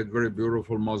there, the great, very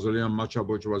beautiful mausoleum, much of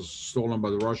which was stolen by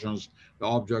the Russians, the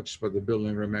objects, but the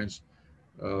building remains.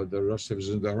 The rest of it is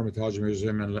in the Hermitage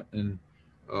Museum in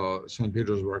St.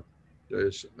 Petersburg.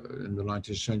 In the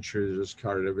 19th century, they just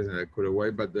carried everything they could away,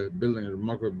 but the building, a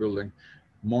remarkable building,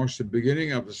 marks the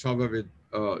beginning of the Safavid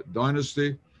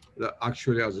dynasty, that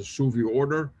actually as a Sufi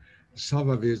order. The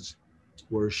Safavids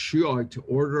were a Shiite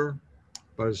order,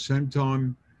 but at the same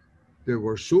time, they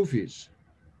were Sufis.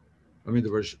 I mean, they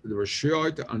were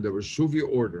Shiite and they were Sufi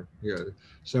order. Yeah,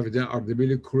 Safieddin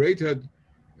Ardebili created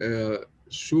a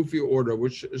Sufi order,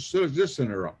 which still exists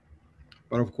in Iran,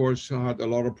 but of course had a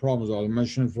lot of problems. I'll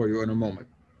mention for you in a moment.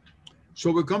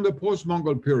 So we come to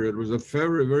post-Mongol period, was a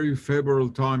very, very favorable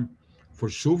time for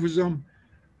Sufism,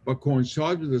 but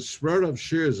coincides with the spread of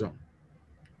Shi'ism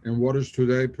in what is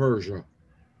today Persia.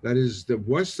 That is the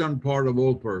western part of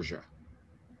old Persia.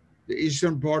 The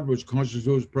eastern part, which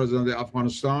constitutes present-day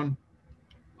Afghanistan,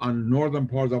 and northern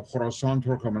part of Khorasan,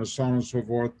 Turkmenistan, and so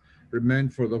forth,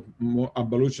 remained for the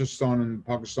Baluchistan and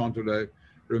Pakistan today,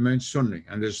 remain Sunni,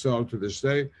 and they still to this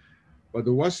day. But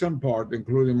the western part,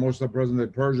 including most of present-day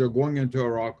Persia, going into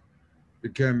Iraq,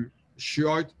 became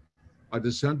Shiite at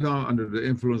the same time under the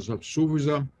influence of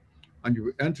Sufism, and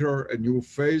you enter a new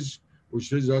phase,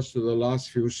 which leads us to the last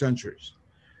few centuries.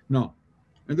 Now,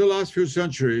 in the last few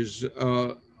centuries,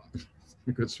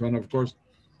 you could spend, of course,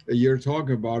 a year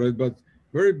talking about it, but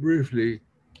very briefly,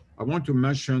 I want to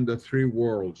mention the three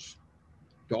worlds: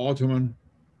 the Ottoman,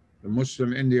 the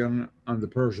Muslim Indian, and the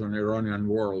Persian Iranian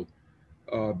world.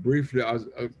 Briefly, as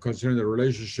concerning the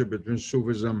relationship between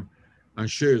Sufism and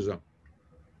Shi'ism.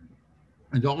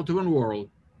 In the Ottoman world,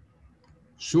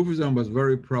 Sufism was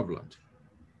very prevalent,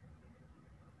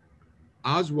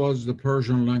 as was the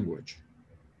Persian language.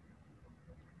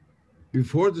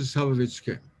 Before the Safavids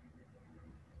came.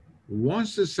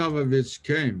 Once the Safavids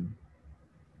came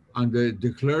and they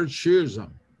declared Shi'ism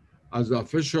as the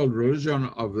official religion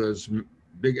of this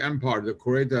big empire they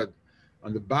created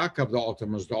on the back of the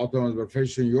Ottomans were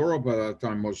facing Europe at that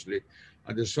time mostly,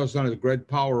 and they saw some of the great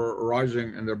power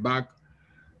rising in their back.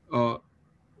 The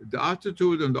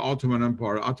attitude in the Ottoman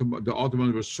Empire, the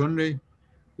Ottomans were Sunni,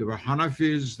 they were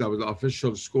Hanafis, that was the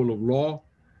official school of law,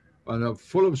 and they're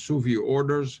full of Sufi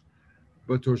orders.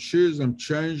 But when Shi'ism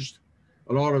changed,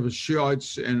 a lot of the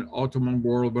Shiites in Ottoman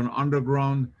world went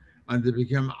underground, and they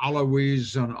became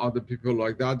Alawis and other people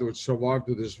like that which survive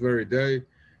to this very day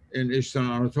in Eastern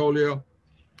Anatolia.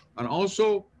 And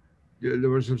also, there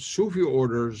were some Sufi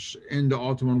orders in the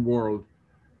Ottoman world,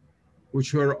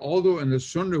 which were, although in the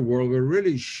Sunni world, were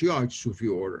really Shiite Sufi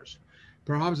orders.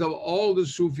 Perhaps of all the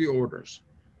Sufi orders,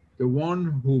 the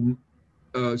one who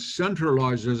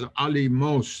centralizes Ali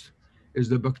most is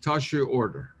the Bektashi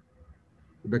order.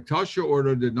 The Bektashi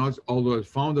order did not, although its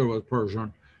founder was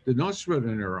Persian, did not spread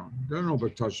in Iran. There are no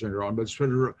Bektashi in Iran, but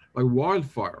spread like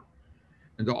wildfire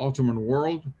in the Ottoman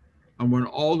world and went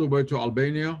all the way to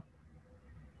Albania.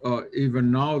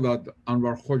 Even now that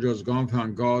Anwar Khoja has gone,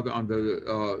 thank God, and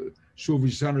the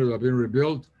Sufi centers have been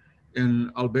rebuilt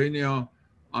in Albania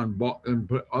and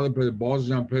in other places,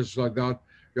 Bosnia and places like that.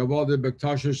 You have all the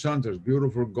Bektashi centers,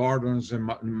 beautiful gardens in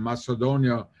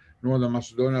Macedonia, northern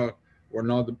Macedonia,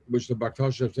 which the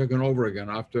Bektashi have taken over again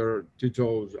after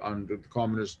Tito and the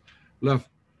communists left.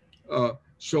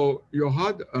 So you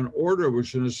had an order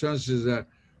which in a sense is a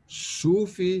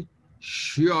Sufi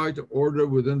Shiite order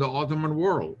within the Ottoman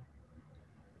world.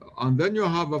 And then you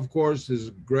have, of course, this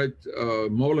great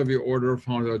Mawlavi order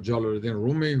founded by Jalaluddin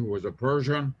Rumi, who was a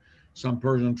Persian. Some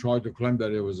Persians tried to claim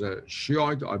that he was a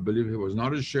Shiite. I believe he was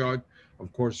not a Shiite.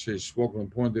 Of course, he spoke from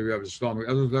the point of view of Islamic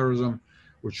esoterism,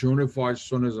 which unifies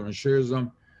Sunnism and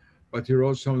Shi'ism. But he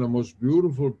wrote some of the most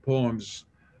beautiful poems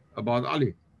about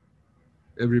Ali.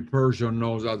 Every Persian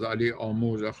knows that Ali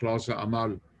Amuz Ikhlas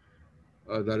Amal,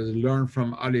 that is learned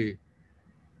from Ali,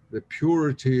 the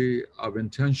purity of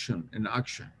intention in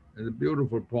action. It's a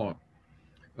beautiful poem.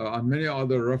 And many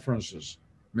other references,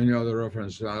 and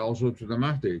also to the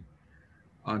Mahdi.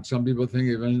 And some people think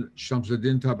even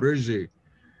Shamsuddin Tabrizi,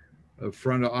 a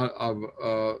friend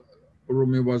of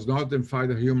Rumi, was not in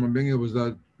fact a human being. It was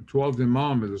the 12th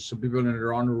Imam. There's some people in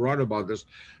Iran who write about this.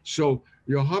 So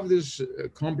you have this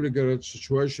complicated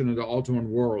situation in the Ottoman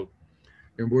world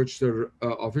in which the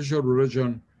official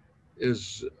religion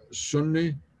is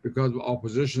Sunni because of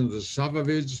opposition to the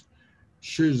Safavids.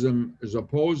 Shi'ism is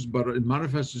opposed, but it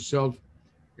manifests itself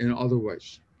in other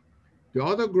ways. The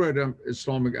other great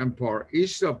Islamic empire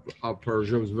east of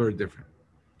Persia was very different.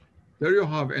 There you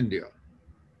have India.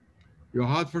 You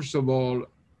had, first of all,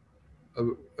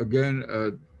 again,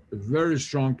 a very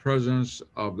strong presence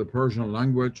of the Persian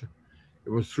language. It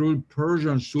was through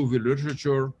Persian Sufi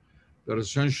literature that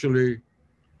essentially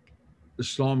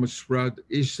Islam was spread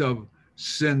east of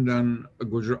Sindh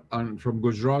and from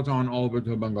Gujarat on all the way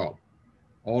to Bengal,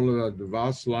 all of that, the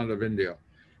vast land of India.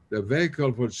 The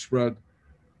vehicle for spread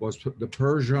was the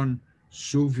Persian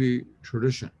Sufi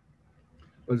tradition.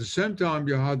 But at the same time,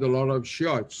 you had a lot of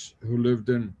Shiites who lived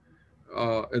in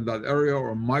that area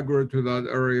or migrated to that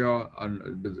area,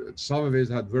 and the Safavids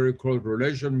had very close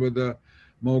relation with the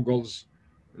Mughals,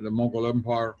 the Mughal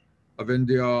Empire of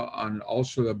India, and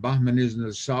also the Bahmanis in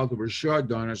the south were Shiite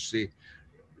dynasty,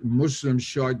 Muslim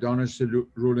Shiite dynasty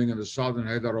ruling in the south in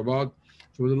Hyderabad.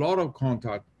 So with a lot of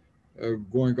contact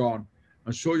going on.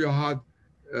 And so you had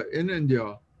in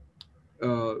India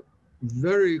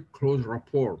very close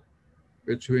rapport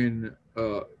between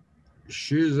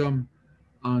Shi'ism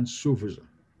and Sufism.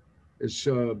 It's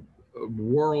a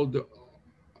world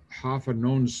half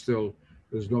unknown still.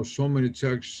 There's so many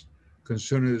texts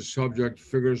concerning the subject,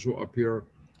 figures will appear,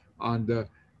 and the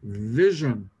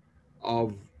vision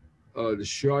of the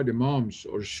Shiite imams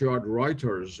or Shiite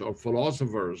writers or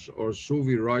philosophers or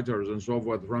Sufi writers and so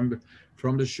forth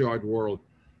from the Shiite world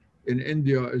in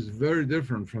India is very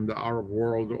different from the Arab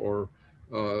world or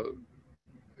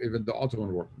even the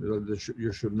Ottoman world.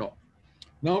 You should know.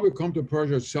 Now we come to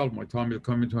Persia itself. My time is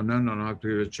coming to an end, and I have to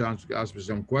give a chance to ask me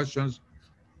some questions.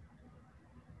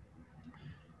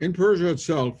 In Persia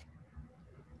itself,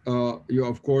 you,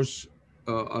 of course,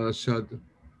 as I said,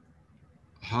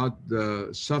 had the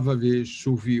Safavi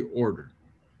Sufi order.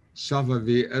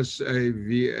 Safavi,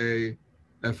 S-A-V-A-F-I.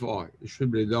 It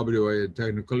should be W-A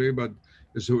technically, but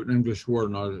it's an English word,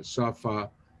 not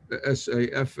Safa,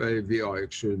 S-A-F-A-V-I,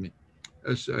 excuse me.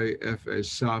 S-A-F-A,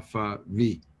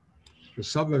 Safavi. The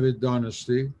Safavid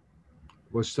dynasty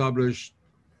was established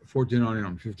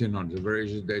 1499, 1500, a very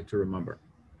easy date to remember.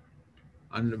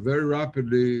 And very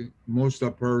rapidly, most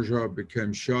of Persia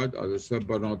became Shiite, as I said,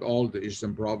 but not all the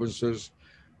eastern provinces,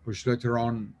 which later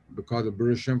on, because of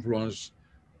British influence,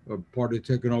 partly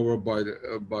taken over by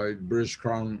British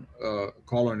Crown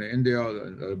colony India,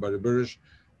 by the British,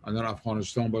 and then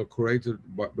Afghanistan, but created,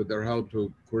 with their help,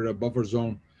 to create a buffer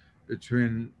zone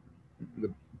between the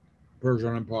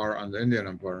Persian Empire and the Indian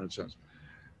Empire, in a sense.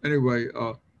 Anyway,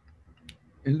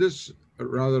 in this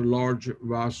rather large,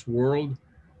 vast world,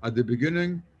 at the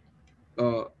beginning,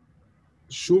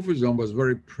 Sufism was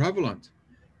very prevalent.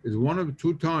 It's one of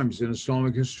two times in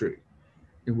Islamic history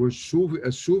in which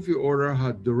a Sufi order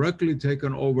had directly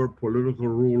taken over political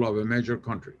rule of a major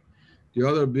country. The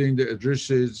other being the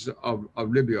Idrisis of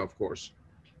Libya, of course,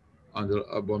 and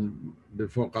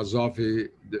before Gaddafi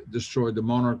destroyed the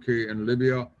monarchy in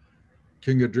Libya.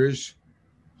 King Idris,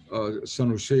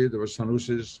 Sanusi, there were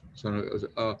Sanusis,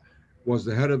 was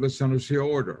the head of the Sanusi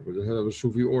order, was the head of a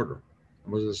Sufi order,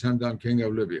 and was the same time king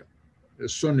of Libya, a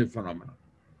Sunni phenomenon.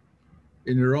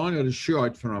 In Iran, it is a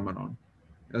Shiite phenomenon.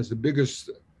 That's the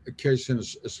biggest case in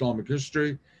Islamic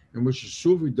history in which the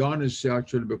Sufi dynasty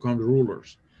actually become the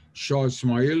rulers. Shah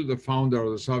Ismail, the founder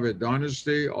of the Safavid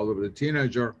dynasty, although a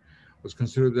teenager, was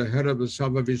considered the head of the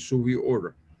Safavid Sufi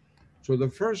order. So the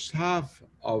first half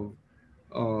of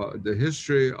the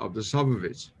history of the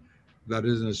Safavids, that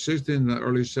is in the 16th and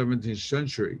early 17th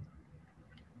century,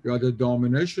 you had the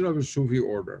domination of a Sufi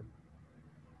order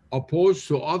opposed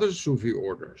to other Sufi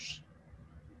orders,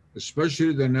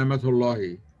 especially the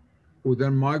Nematullahi, who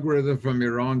then migrated from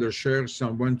Iran, their sheikhs,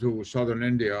 and went to southern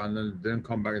India and then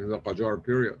come back to the Qajar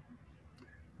period.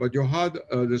 But you had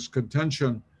this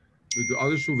contention with the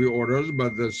other Sufi orders,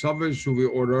 but the Safavid Sufi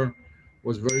order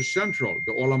was very central.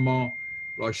 The ulama,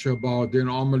 like Sheikh Bahauddin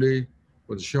Amali,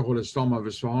 with the Sheikh al-Islam of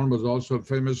Isfahan, was also a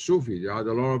famous Sufi. They had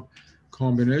a lot of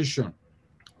combination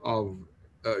of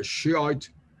Shiite,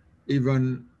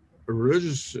 even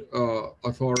religious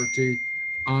authority,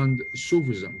 and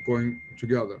Sufism going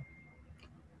together.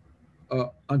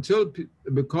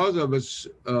 Because of its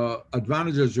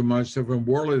advantages, you might say, from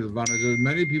worldly advantages,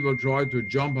 many people tried to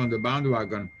jump on the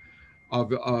bandwagon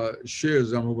of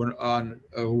Shi'ism who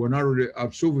were not really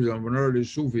of Sufism, were not really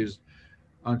Sufis,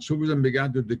 and Sufism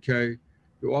began to decay.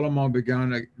 The ulama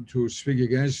began to speak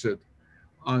against it,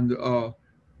 and the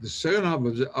second half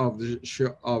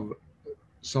of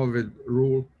Safavid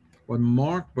rule was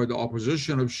marked by the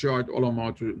opposition of Shiite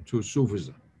ulama to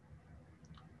Sufism.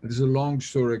 And this is a long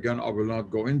story, again, I will not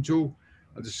go into.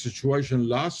 The situation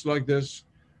lasts like this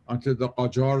until the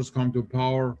Qajars come to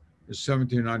power in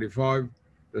 1795.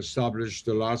 They established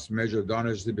the last major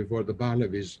dynasty before the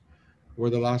Pahlavis,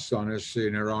 were the last dynasty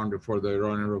in Iran before the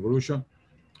Iranian Revolution.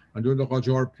 And during the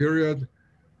Qajar period,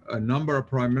 a number of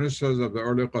prime ministers of the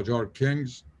early Qajar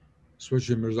kings,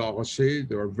 especially Mirza Aghassi,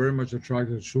 they were very much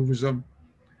attracted to Sufism.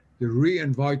 They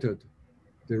re-invited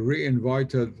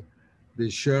the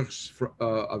sheikhs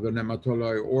of the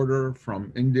Nematullahi order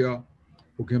from India,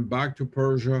 who came back to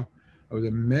Persia with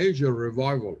a major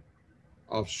revival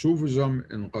of Sufism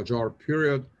in Qajar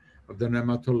period, of the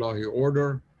Nematullahi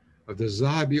order, of the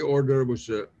Zahabi order, which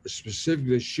is a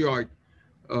specifically Shiite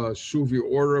Sufi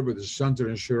order with a center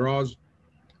in Shiraz,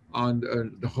 and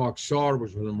the Khaksar,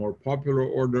 which was a more popular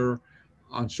order,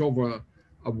 and so forth,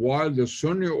 while the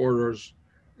Sunni orders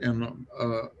in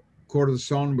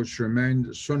Kurdistan, which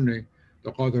remained Sunni,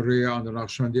 the Qadariya and the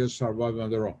Naqshbandiyya, survived on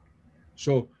their own.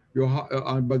 So,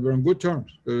 but we're on good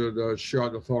terms. The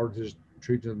Shiite authorities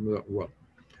treated them well.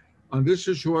 And this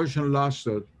situation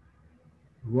lasted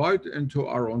right into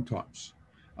our own times.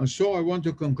 And so I want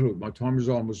to conclude, my time is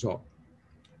almost up,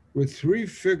 with three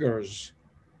figures,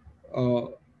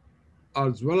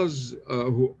 as well as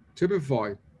who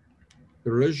typify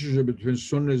the relationship between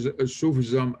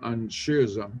Sufism and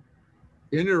Shi'ism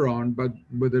in Iran, but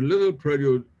with a little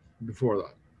prelude before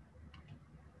that.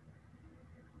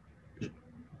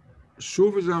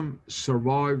 Sufism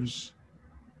survives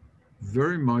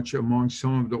very much among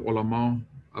some of the ulama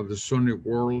of the Sunni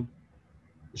world,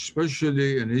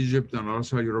 especially in Egypt and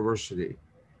Al-Azhar University.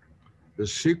 The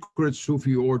secret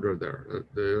Sufi order there,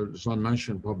 it's not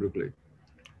mentioned publicly.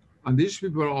 And these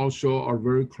people also are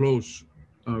very close,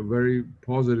 a very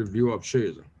positive view of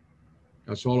Shi'ism.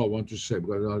 That's all I want to say,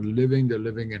 because they're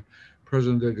living in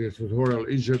present-day dictatorial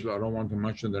Egypt. I don't want to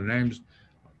mention their names,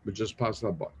 but just pass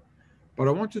that by. But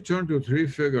I want to turn to three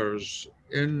figures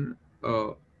in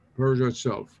Persia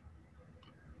itself,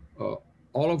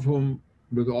 all of whom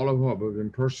have been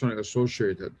personally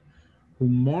associated, who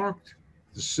marked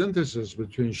the synthesis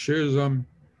between Shi'ism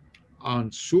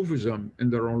and Sufism in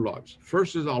their own lives.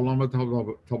 First is Allama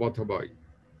Tabatabai,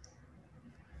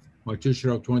 my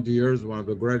teacher of 20 years, one of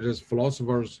the greatest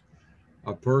philosophers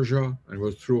of Persia, and it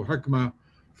was through Hikmah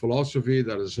philosophy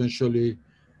that essentially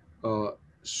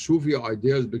Sufi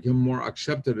ideas became more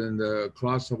accepted in the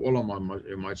class of ulama,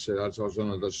 you might say. That's also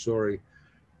another story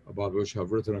about which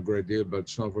I've written a great deal, but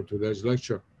it's not for today's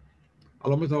lecture.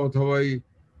 Allama Tabatabai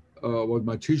was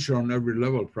my teacher on every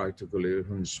level, practically,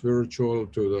 from spiritual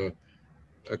to the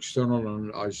external,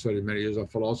 and I studied many years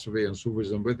of philosophy and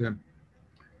Sufism with him.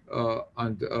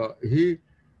 He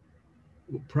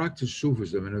practiced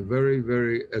Sufism in a very,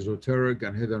 very esoteric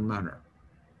and hidden manner.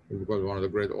 He was one of the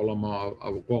great ulama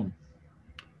of Qom.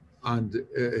 And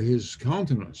his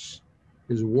countenance,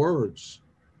 his words,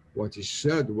 what he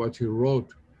said, what he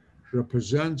wrote,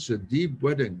 represents a deep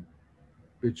wedding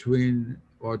between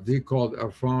what he called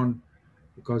Irfan,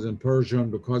 because in Persian,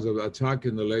 because of the attack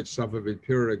in the late Safavid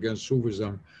period against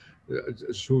Sufism,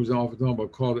 Sufism often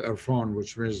called Irfan,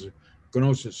 which means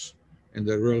gnosis in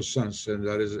the real sense, and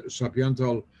that is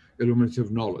sapiental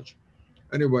illuminative knowledge.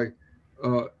 Anyway,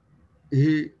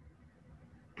 he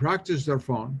practiced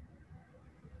Irfan,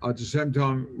 at the same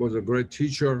time was a great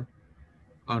teacher,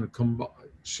 and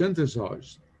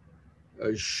synthesized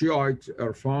Shiite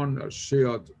Irfan,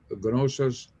 Shiite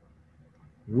gnosis,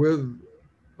 with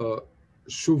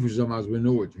Sufism as we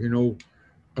know it. You know,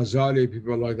 Ghazali,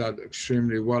 people like that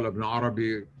extremely well. Ibn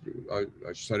Arabi, I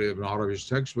studied Ibn Arabi's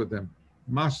text with him,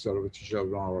 master of a teacher of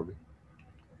Ibn Arabi.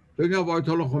 Then you have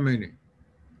Ayatollah Khomeini,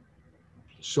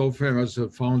 so famous, the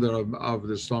founder of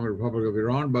the Islamic Republic of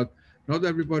Iran, but not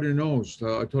everybody knows that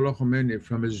Ayatollah Khomeini,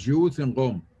 from his youth in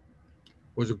Qom,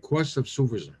 was a quest of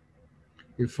Sufism.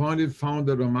 He finally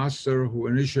founded a master who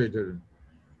initiated him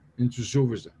into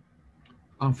Sufism.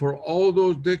 And for all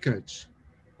those decades,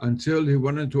 until he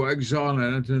went into exile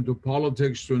and entered into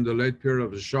politics during the late period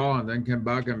of the Shah, and then came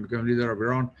back and became leader of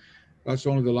Iran, that's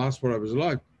only the last part of his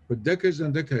life. But decades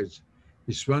and decades,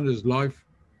 he spent his life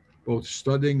both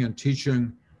studying and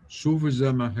teaching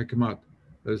Sufism and Hikmat.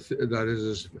 That is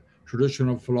his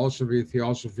traditional philosophy,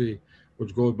 theosophy,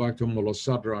 which goes back to Mullah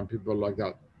Sadr and people like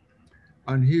that.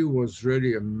 And he was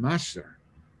really a master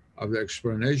of the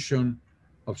explanation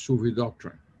of Sufi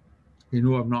doctrine. He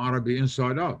knew Ibn Arabi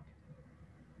inside out.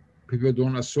 People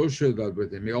don't associate that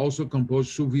with him. He also composed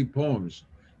Sufi poems.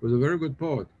 He was a very good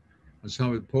poet, and some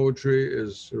of his poetry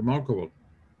is remarkable.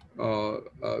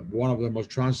 One of them was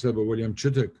translated by William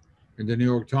Chittick in the New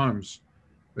York Times,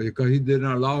 because he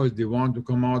didn't allow his diwan to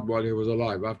come out while he was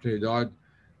alive. After he died,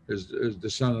 his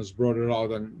descendants brought it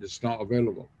out, and it's now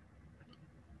available.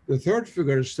 The third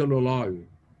figure is still alive.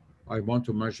 I want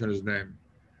to mention his name,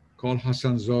 called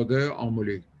Hassanzadeh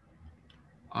Amuli.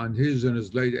 And he's in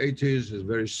his late 80s, he's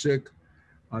very sick,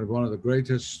 and one of the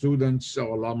greatest students of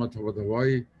Allama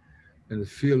Tabatabai in the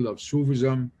field of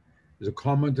Sufism. He's a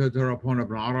commentator upon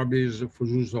Ibn Arabi's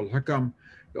Fuzuz al-Hikam,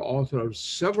 the author of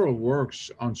several works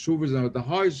on Sufism at the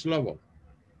highest level,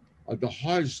 and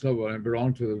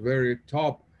belong to the very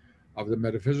top of the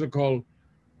metaphysical,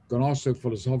 Gnostic,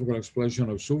 philosophical explanation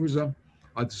of Sufism.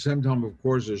 At the same time, of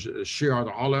course, is Shi'at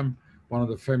Alim, one of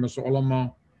the famous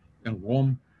ulama in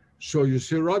Qom. So you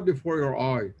see right before your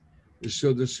eye, you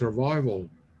see the survival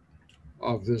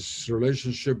of this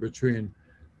relationship between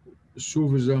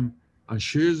Sufism and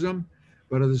Shi'ism.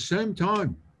 But at the same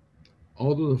time,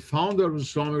 although the founder of the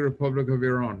Islamic Republic of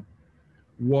Iran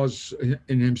was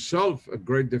in himself a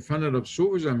great defender of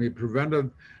Sufism, he prevented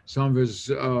some of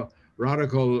his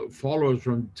radical followers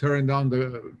from tearing down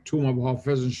the tomb of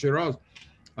Hafiz in Shiraz.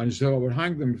 And he said, I would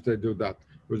hang them if they do that.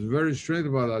 He was very strict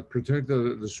about that,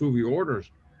 protected the Sufi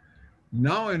orders.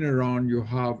 Now in Iran, you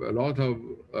have a lot of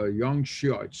young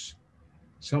Shiites,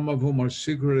 some of whom are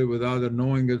secretly, without it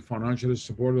knowing it, financially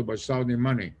supported by Saudi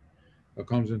money that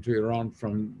comes into Iran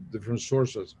from different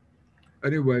sources.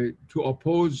 Anyway, to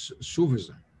oppose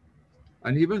Sufism,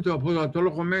 and even to oppose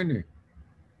Ayatollah Khomeini.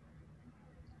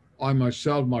 I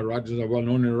myself, my writers are well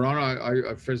known in Iran.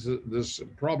 I face this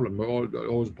problem. I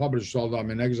always published, although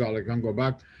I'm in exile, I can't go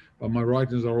back, but my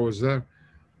writings are always there.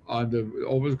 And they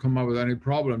always come up with any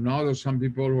problem. Now there's some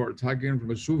people who are attacking from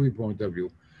a Sufi point of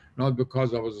view, not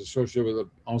because I was associated with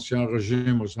the Ancien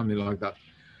Regime or something like that.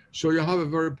 So you have a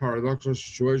very paradoxical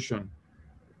situation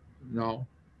now.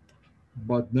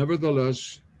 But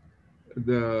nevertheless,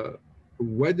 the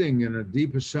wedding in a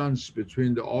deeper sense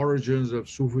between the origins of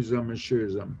Sufism and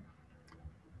Shi'ism,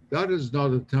 that is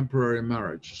not a temporary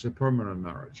marriage, it's a permanent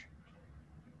marriage.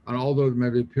 And although there may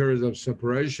be periods of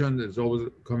separation, it's always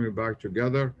coming back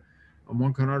together. And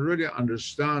one cannot really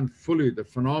understand fully the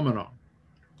phenomenon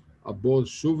of both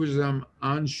Sufism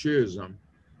and Shi'ism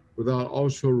without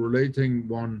also relating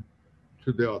one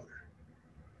to the other.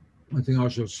 I think I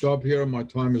shall stop here. My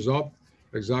time is up,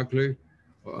 exactly.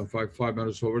 In fact, 5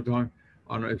 minutes overtime.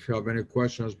 And if you have any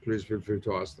questions, please feel free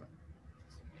to ask them.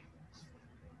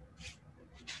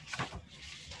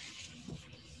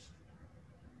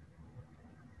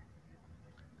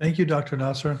 Thank you, Dr.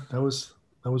 Nasr. That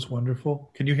was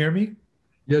wonderful. Can you hear me?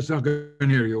 Yes, I can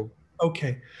hear you.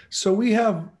 Okay. So we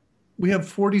have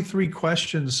 43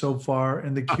 questions so far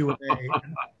in the Q&A.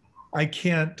 I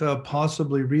can't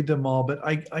possibly read them all, but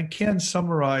I can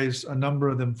summarize a number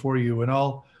of them for you, and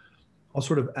I'll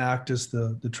sort of act as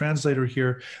the translator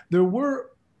here.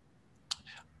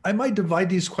 I might divide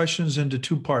these questions into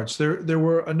two parts. There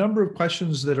were a number of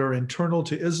questions that are internal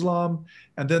to Islam,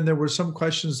 and then there were some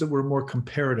questions that were more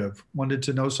comparative, wanted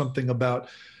to know something about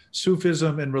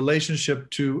Sufism in relationship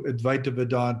to Advaita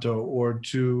Vedanta or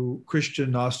to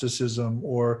Christian Gnosticism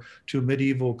or to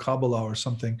medieval Kabbalah or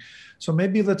something. So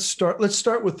maybe let's start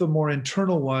with the more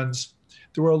internal ones.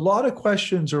 There were a lot of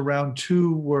questions around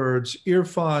two words,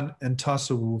 irfan and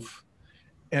tasawwuf,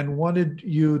 and wanted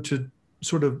you to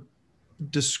sort of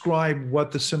describe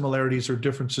what the similarities or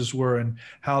differences were and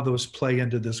how those play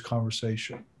into this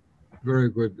conversation. Very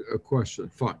good question.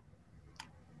 Fine.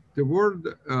 The word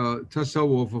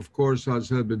tasawwuf, of course, has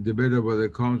been debated whether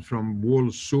it comes from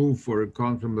wul suf or it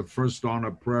comes from the first line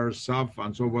of prayer, saf,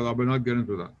 and so forth. I will not get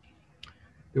into that.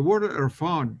 The word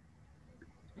irfan,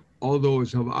 although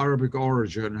it's of Arabic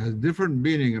origin, has different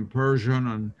meaning in Persian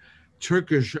and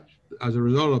Turkish as a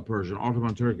result of Persian,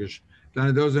 Ottoman Turkish, than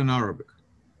it does in Arabic.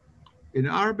 In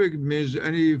Arabic, it means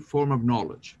any form of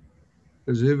knowledge.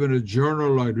 There's even a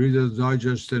journal like Reader's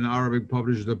Digest in Arabic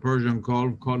published in Persian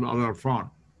called Al-Irfan.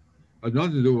 It had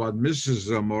nothing to do with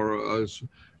mysticism or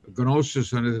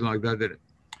gnosis or anything like that in it.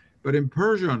 But in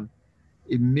Persian,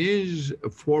 it means a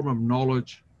form of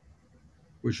knowledge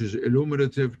which is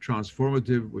illuminative,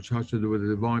 transformative, which has to do with the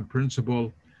divine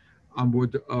principle, and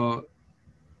would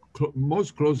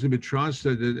most closely be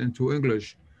translated into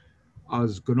English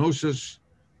as gnosis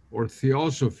or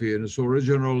theosophy in its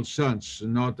original sense,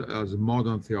 not as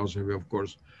modern theosophy, of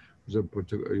course.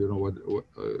 You know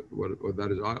what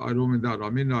that is. I don't mean that. I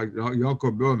mean like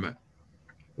Jacob Böhme,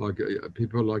 like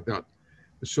people like that.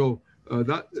 So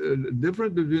that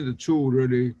difference between the two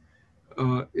really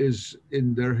is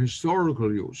in their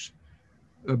historical use.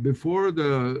 Before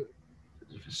the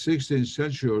 16th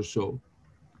century or so,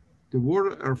 the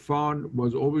word irfan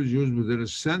was always used within a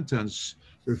sentence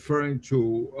referring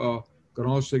to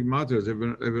Gnostic matters.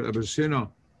 Even Avicenna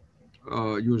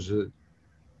uses it.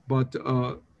 But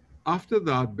after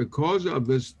that, because of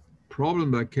this problem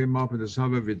that came up in the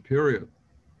Safavid period,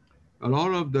 a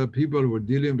lot of the people who were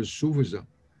dealing with Sufism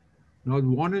not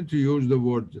wanting to use the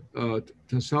word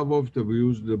tasawwuf, to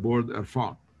use the word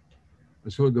irfan.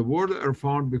 And so the word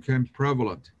irfan became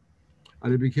prevalent,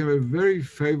 and it became a very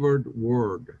favored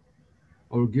word.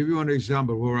 I will give you an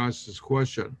example where I asked this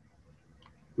question.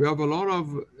 We have a lot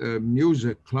of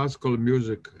music, classical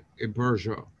music in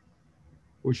Persia,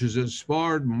 which is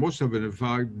inspired, most of it in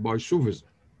fact, by Sufism.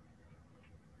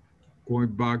 Going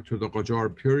back to the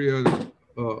Qajar period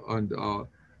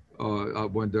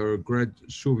when there were great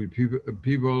Sufi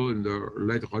people in the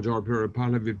late Qajar period,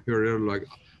 Pahlavi period, like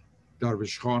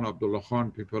Darwish Khan, Abdullah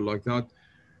Khan, people like that,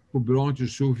 who belonged to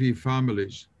Sufi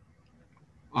families.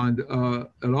 And a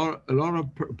lot of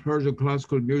Persian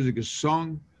classical music is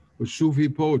sung with Sufi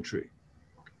poetry,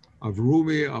 of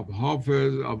Rumi, of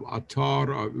Hafiz, of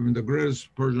Attar, of even the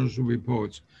greatest Persian Sufi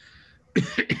poets.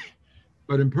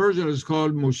 But in Persian, it's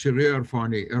called Musiqi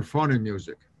Irfani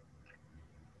music,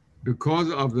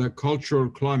 because of the cultural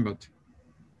climate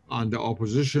and the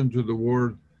opposition to the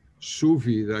word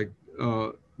Sufi that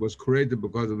was created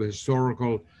because of the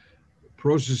historical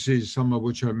processes, some of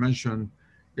which I mentioned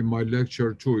in my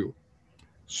lecture to you.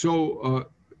 So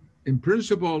in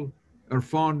principle,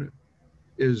 Irfan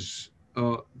is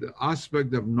the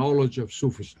aspect of knowledge of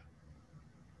Sufism.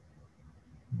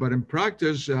 but in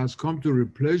practice it has come to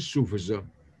replace Sufism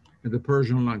in the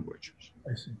Persian language,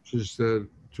 I see. just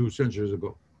 2 centuries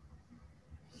ago.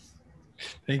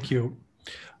 Thank you.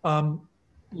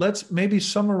 Let's maybe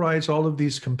summarize all of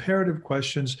these comparative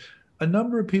questions. A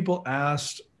number of people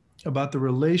asked about the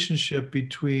relationship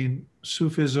between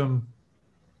Sufism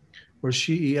or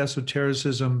Shi'i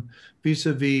esotericism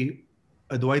vis-a-vis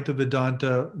Advaita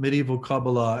Vedanta, medieval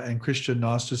Kabbalah, and Christian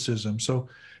Gnosticism. So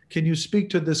can you speak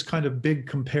to this kind of big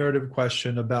comparative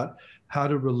question about how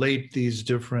to relate these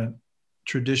different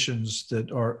traditions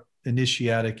that are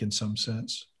initiatic in some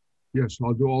sense? Yes,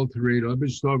 I'll do all three. Let me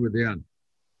start with the end.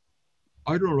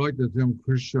 I don't like the term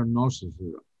Christian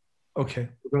Gnosticism. Okay.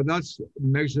 But that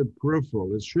makes it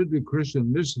peripheral. It should be Christian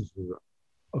mysticism.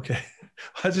 Okay.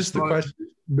 That's just the question.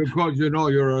 Because, you know,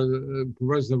 you're a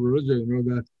professor of religion, you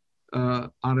know that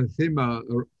anathema,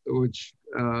 which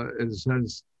in a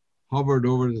sense hovered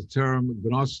over the term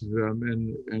Gnosticism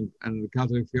in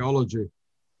Catholic theology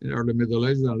in early Middle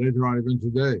Ages and later on even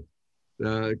today.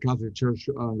 The Catholic Church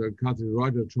and the Catholic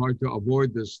writer tried to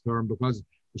avoid this term because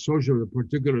associated with a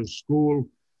particular school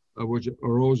which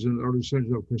arose in the early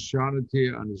centuries of Christianity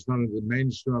and is not in the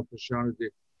mainstream of Christianity.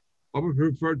 I would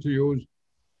prefer to use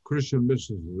Christian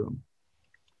mysticism.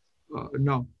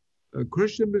 Now,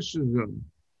 Christian mysticism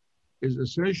is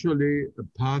essentially a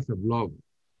path of love.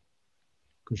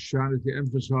 Christianity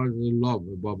emphasizes love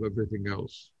above everything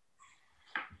else.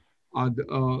 And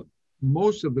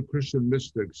most of the Christian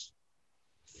mystics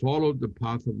followed the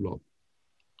path of love.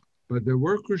 But there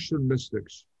were Christian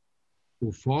mystics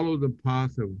who followed the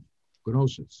path of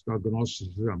gnosis, not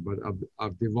Gnosticism, but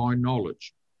of divine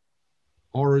knowledge.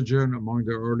 Origen, among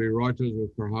the early writers, was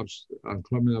perhaps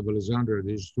Clement of Alexandria.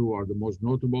 These two are the most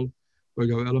notable. But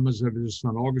you have elements of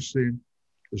St. Augustine.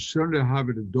 You certainly have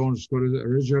it in Duns Scotus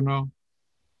Erigena.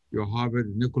 You have it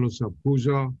in Nicholas of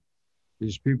Pisa.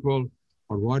 These people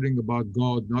are writing about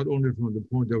God, not only from the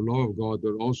point of love of God,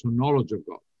 but also knowledge of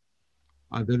God.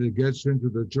 And then it gets into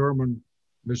the German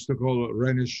mystical,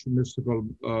 Rhenish mystical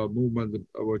movement,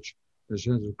 which in a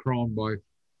sense is crowned by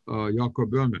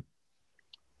Jakob Böhme.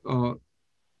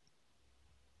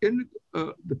 In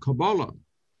the Kabbalah,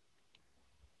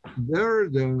 there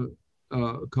the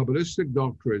Kabbalistic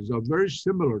doctrines are very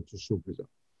similar to Sufism.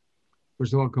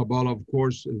 First of all, Kabbalah, of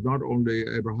course, is not only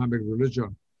Abrahamic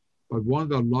religion, but one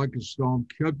that, like Islam,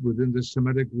 kept within the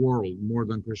Semitic world more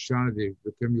than Christianity,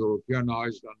 became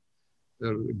Europeanized,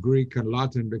 and Greek and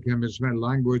Latin became its main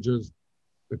languages.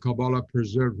 The Kabbalah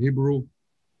preserved Hebrew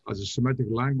as a Semitic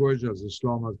language, as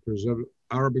Islam has preserved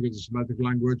Arabic as a Semitic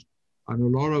language, and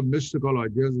a lot of mystical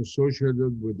ideas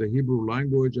associated with the Hebrew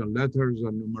language and letters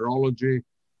and numerology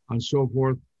and so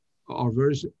forth are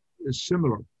very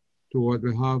similar to what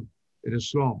we have in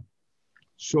Islam.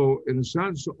 So in a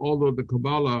sense, although the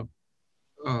Kabbalah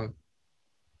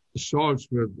starts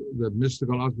with the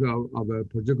mystical aspect of a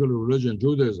particular religion,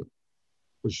 Judaism,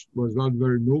 which was not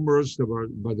very numerous,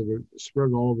 but they were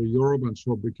spread all over Europe and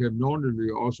so became known, and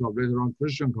we also have later on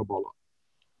Christian Kabbalah.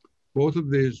 Both of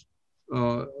these,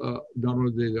 not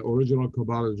only the original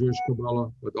Kabbalah, Jewish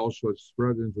Kabbalah, but also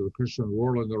spread into the Christian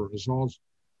world in the Renaissance,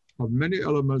 have many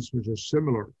elements which are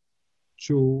similar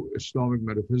to Islamic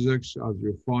metaphysics, as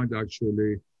you find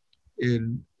actually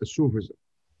in Sufism.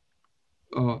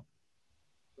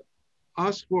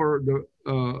 As for the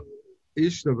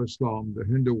east of Islam, the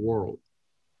Hindu world,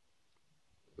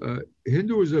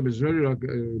 Hinduism is really like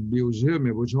a museum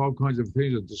in which all kinds of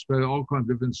things are displayed, all kinds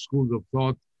of different schools of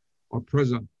thought are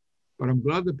present. But I'm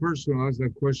glad the person who asked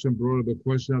that question brought up the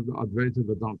question of the Advaita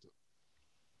Vedanta.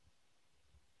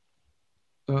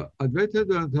 Advaita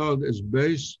Vedanta is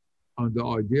based on the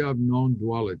idea of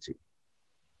non-duality.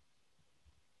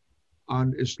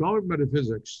 And Islamic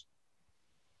metaphysics,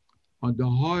 on the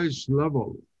highest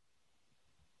level,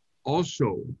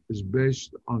 also is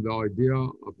based on the idea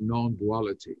of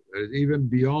non-duality. Even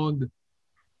beyond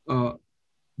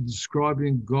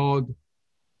describing God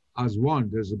as one,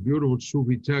 there's a beautiful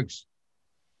Sufi text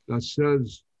that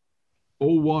says,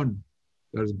 "O one,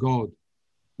 there's God,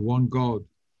 one God,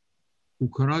 who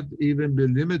cannot even be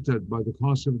limited by the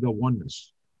concept of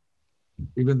oneness."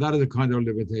 Even that is a kind of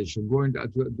limitation. Going to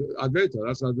Advaita,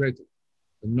 that's Advaita,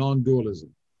 non-dualism.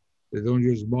 They don't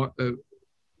use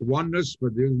oneness,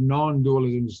 but there's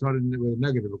non-dualism started with a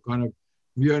negative, a kind of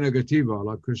via negativa,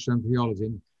 like Christian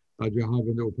theology, that you have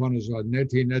in the Upanishad,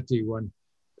 neti neti, when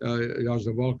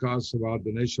Yajnavalkya asks about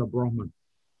the nature of Brahman.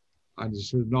 And he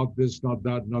says, not this, not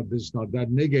that, not this, not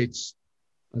that, negates.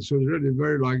 And so it's really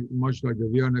very much like the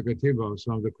via negativa of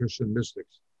some of the Christian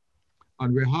mystics.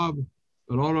 And we have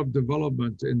a lot of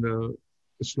development in the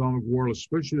Islamic world,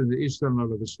 especially in the eastern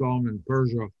part of Islam, in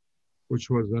Persia, which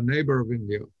was a neighbor of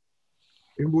India,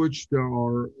 in which there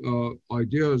are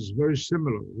ideas very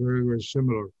similar, very, very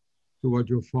similar to what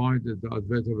you find in the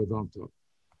Advaita Vedanta.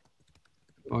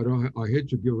 I hate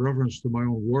to give reference to my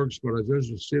own works, but I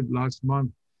just received last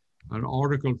month an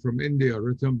article from India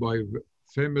written by a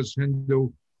famous Hindu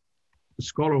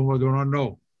scholar who I do not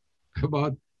know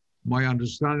about my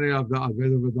understanding of the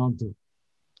Advaita Vedanta.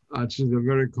 It's a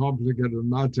very complicated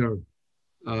matter.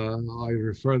 I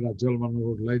refer that gentleman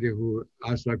or lady who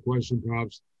asked that question,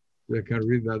 perhaps they can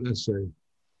read that essay.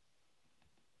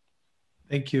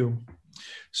 Thank you.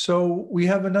 So we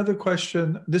have another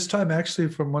question, this time actually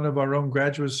from one of our own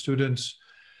graduate students,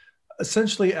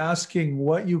 essentially asking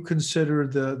what you consider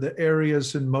the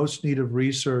areas in most need of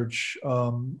research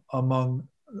among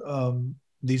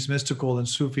these mystical and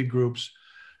Sufi groups,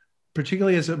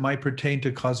 particularly as it might pertain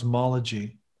to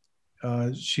cosmology.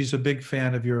 She's a big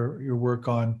fan of your work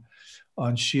on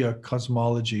Shia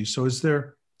cosmology. So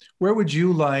where would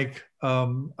you like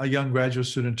a young graduate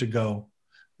student to go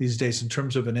these days in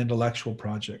terms of an intellectual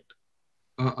project?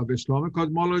 Of Islamic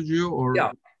cosmology or?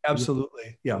 Yeah,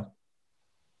 absolutely, yeah.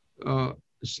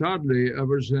 Sadly,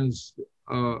 ever since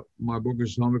my book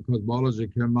Islamic Cosmology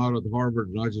came out at Harvard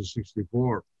in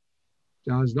 1964,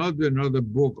 there has not been another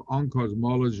book on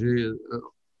cosmology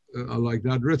like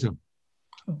that written.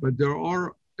 But there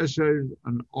are essays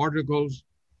and articles.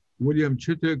 William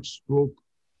Chittick's book,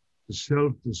 The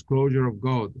Self-Disclosure of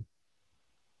God,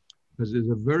 is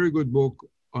a very good book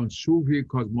on Sufi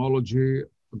cosmology,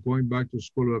 going back to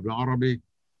School of Arabic,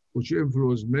 which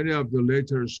influenced many of the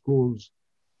later schools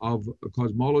of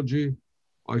cosmology.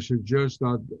 I suggest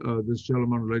that this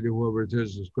gentleman, lady, whoever it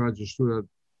is, this graduate student,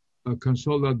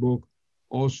 consult that book.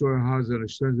 Also has an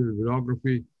extensive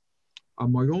bibliography.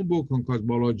 My own book on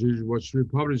cosmology was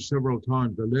republished several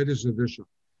times. The latest edition,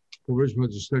 published by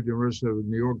the State University of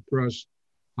New York Press,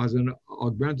 has an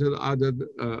augmented added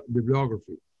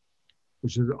bibliography,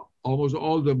 which is almost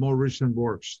all the more recent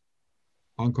works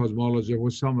on cosmology,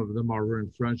 with some of them are in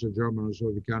French and German, so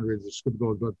we can't read the script,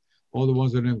 but all the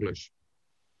ones in English.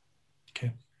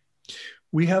 Okay.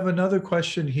 We have another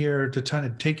question here to kind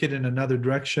of take it in another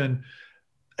direction,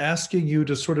 asking you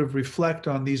to sort of reflect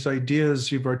on these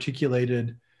ideas you've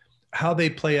articulated, how they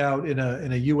play out in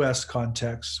a U.S.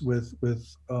 context with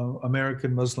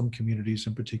American Muslim communities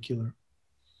in particular.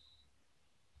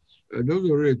 Those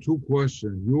are really two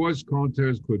questions. U.S.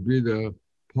 context could be the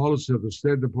policy of the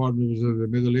State Department of the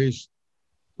Middle East,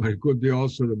 but it could be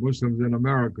also the Muslims in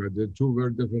America. They're two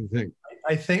very different things.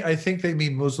 I think they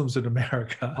mean Muslims in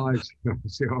America. I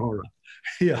see. All right.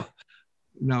 Yeah.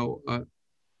 Now,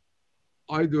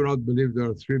 I do not believe there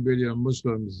are 3 billion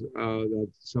Muslims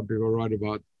that some people write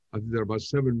about. I think there are about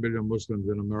 7 billion Muslims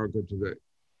in America today.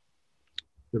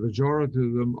 The majority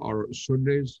of them are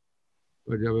Sunnis,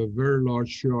 but you have a very large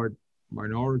Shiite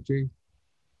minority,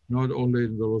 not only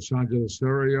in the Los Angeles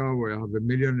area, where you have 1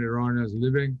 million Iranians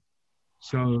living.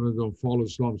 Some of them don't follow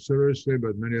Islam seriously,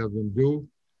 but many of them do.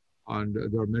 And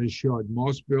there are many Shiite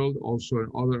mosques built, also in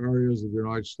other areas of the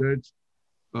United States.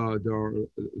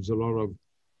 There's a lot of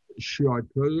Shiite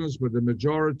presence, but the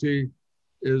majority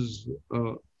is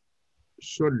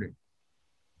Sunni.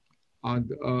 And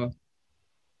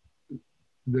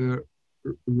the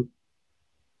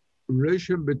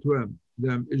relation between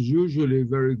them is usually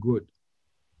very good.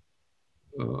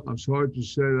 I'm sorry to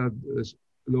say that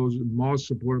those mosques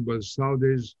supported by the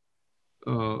Saudis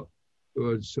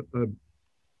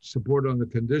support on the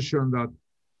condition that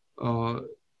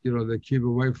they keep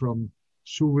away from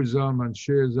Sufism and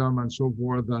Shi'ism and so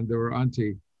forth, and they were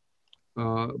anti.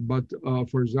 But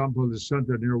for example, the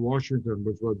center near Washington,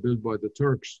 which was built by the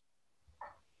Turks,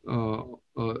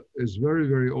 is very,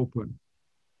 very open.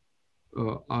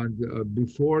 And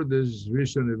before these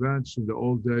recent events in the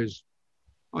old days,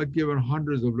 I'd given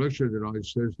hundreds of lectures in the United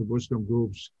States to Muslim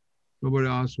groups. Nobody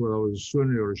asked whether I was a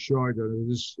Sunni or a Shiite, and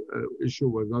this issue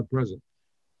was not present.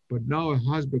 But now it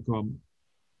has become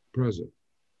present.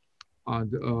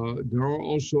 And there are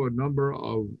also a number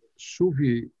of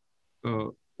Sufi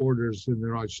orders in the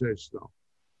United States now.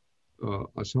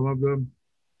 Some of them,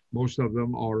 most of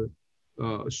them are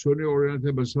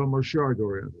Sunni-oriented, but some are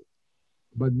Shiite-oriented.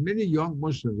 But many young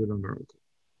Muslims in America,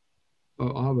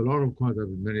 I have a lot of contact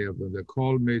with many of them. They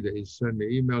call me, they send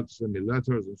me emails, send me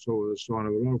letters, and so on and so on. I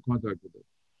have a lot of contact with them.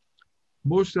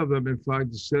 Most of them, in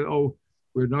fact, say, oh,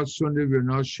 we're not Sunni, we're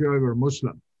not Shia, we're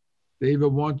Muslim. They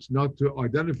even want not to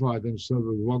identify themselves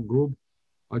with one group.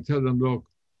 I tell them, look,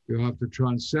 you have to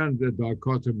transcend the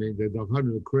dichotomy. The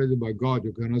dichotomy is created by God.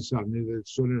 You cannot say neither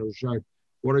Sunni nor Shia.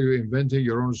 What are you inventing,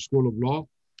 your own school of law?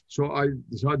 So I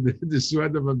decided to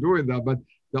dissuade them from doing that. But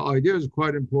the idea is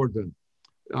quite important.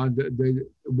 And they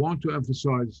want to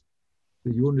emphasize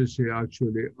the unity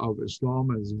actually of Islam,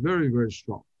 and it's very, very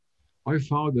strong. I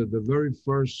founded the very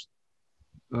first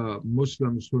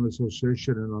Muslim Student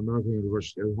Association in American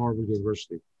University, at Harvard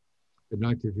University, in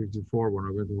 1954 when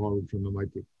I went to Harvard from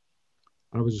MIT.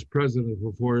 I was its president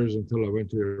for 4 years until I went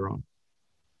to Iran.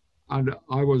 And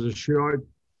I was a Shiite,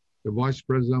 the vice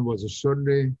president was a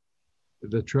Sunni,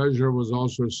 the treasurer was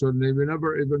also a Sunni. We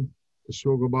never even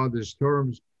spoke about these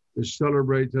terms. We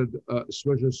celebrated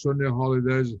special Sunni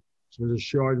holidays, special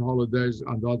Shiite holidays,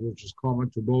 and that which is common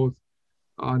to both.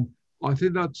 And I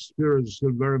think that spirit is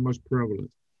still very much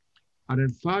prevalent. And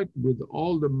in fact, with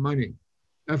all the money,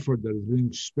 effort that is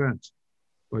being spent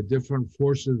by different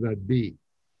forces that be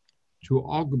to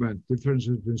augment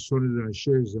differences between Sunnis and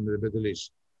Shi'ism in the Middle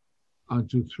East, and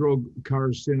to throw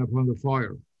kerosene upon the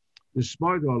fire,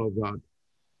 despite all of that,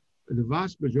 the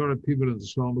vast majority of people in the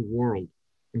Islamic world,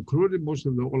 including most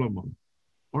of the ulama,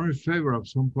 are in favor of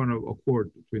some kind of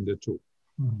accord between the two.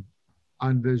 Mm-hmm.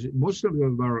 And the Muslims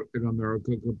in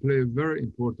America can play a very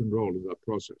important role in that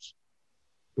process,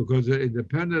 because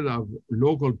independent of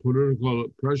local political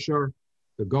pressure,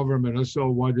 the government has, oh,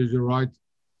 why did you write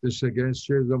this against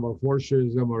Shi'ism or for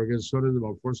Shi'ism or against Sunnism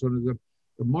or for Sunnism?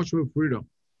 There's much more freedom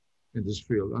in this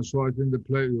field. And so I think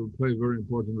they will play a very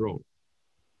important role.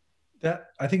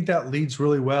 I think that leads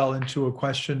really well into a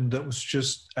question that was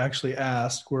just actually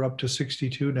asked. We're up to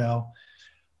 62 now.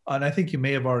 And I think you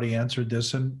may have already answered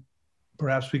this, and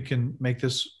perhaps we can make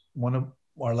this one of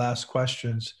our last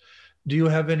questions. Do you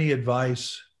have any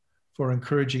advice for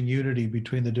encouraging unity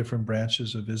between the different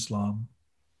branches of Islam?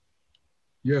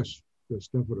 Yes,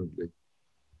 definitely.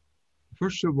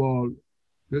 First of all,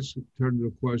 let's turn to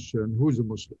the question, who's a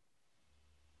Muslim?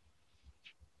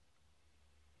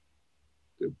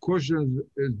 The question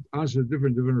is answered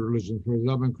different religions. For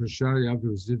example, in Christianity, you have to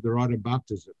receive the rite of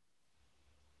baptism.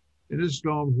 In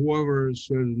Islam, whoever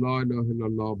says La ilaha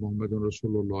illallah Muhammadun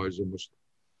Rasulullah is a Muslim.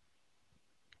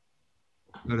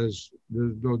 That is,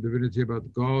 there's no divinity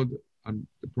but God, and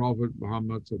the Prophet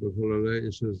Muhammad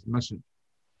is his messenger.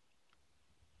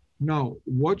 Now,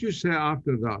 what you say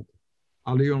after that,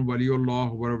 Aliyun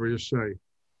Waliullah, whatever you say,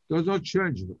 does not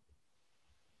change that.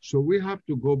 So we have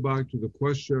to go back to the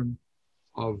question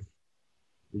of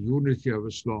the unity of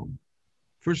Islam.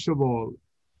 First of all,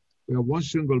 we have one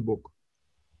single book,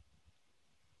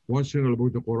 the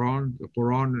Quran. The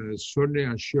Quran and its Sunni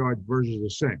and Shiite versions are the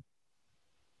same.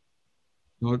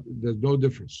 There's no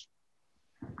difference.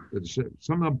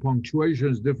 Some of the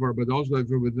punctuations differ, but also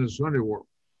differ within the Sunni world.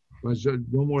 But it's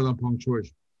no more than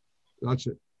punctuation. That's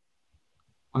it.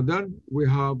 And then we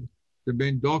have the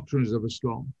main doctrines of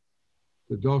Islam,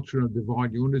 the doctrine of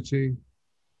divine unity,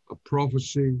 of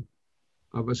prophecy,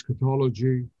 of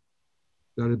eschatology,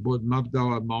 that is both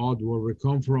Mabda and Ma'ad, where we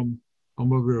come from and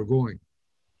where we are going.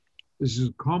 This is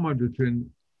common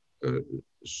between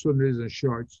Sunnis and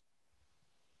Shiites.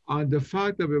 And the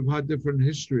fact that we've had different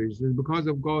histories is because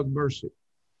of God's mercy.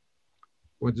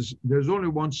 There's only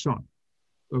one sun,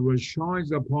 but when it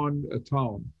shines upon a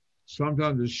town,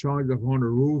 sometimes it shines upon a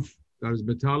roof that is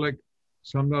metallic,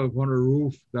 sometimes upon a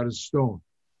roof that is stone.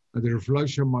 And the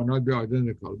reflection might not be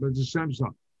identical, but it's the same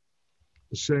sun,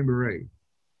 the same ray.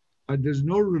 And there's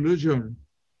no religion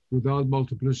without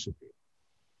multiplicity.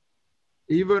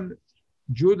 Even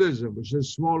Judaism, which has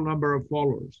a small number of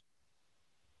followers,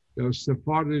 there are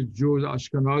Sephardic Jews,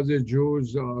 Ashkenazi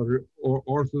Jews, or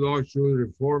Orthodox Jews,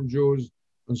 Reformed Jews,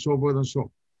 and so forth and so on.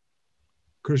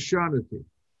 Christianity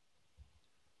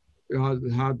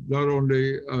had not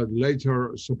only a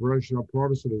later separation of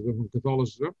Protestantism from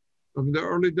Catholicism, but in the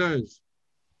early days,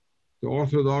 the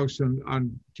Orthodox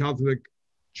and Catholic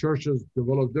churches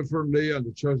developed differently, and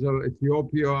the Church of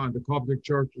Ethiopia and the Coptic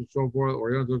Church and so forth,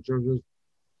 Oriental churches,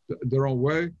 their own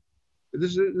way.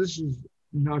 This is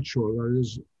natural. That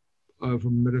is, from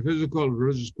a metaphysical,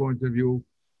 religious point of view,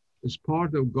 it's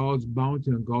part of God's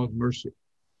bounty and God's mercy.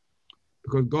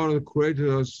 Because God has created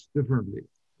us differently.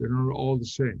 They're not all the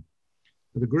same.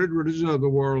 But the great religions of the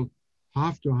world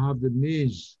have to have the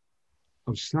means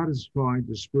of satisfying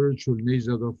the spiritual needs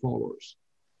of their followers.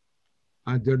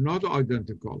 And they're not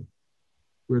identical.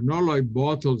 We're not like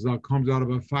bottles that comes out of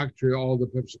a factory, all the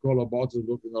Pepsi-Cola bottles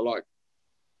looking alike.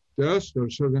 Yes, there are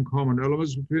certain common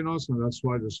elements between us, and that's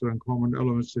why there's certain common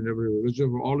elements in every religion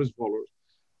for all its followers.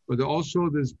 But also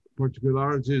there's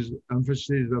particularities,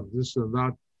 emphases of this and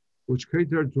that, which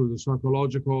cater to the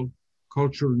psychological,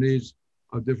 cultural needs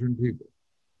of different people.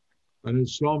 And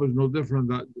Islam is no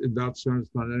different in that sense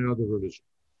than any other religion.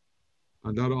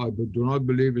 And that I do not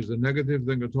believe is a negative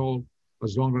thing at all,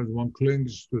 as long as one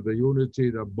clings to the unity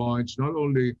that binds not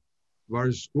only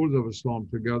various schools of Islam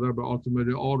together, but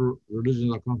ultimately all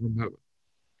religions that come from heaven.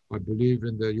 I believe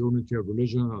in the unity of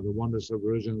religion and the oneness of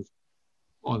religions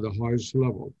on the highest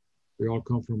level. They all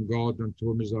come from God, and to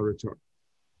whom is our return.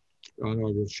 And I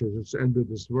will just end with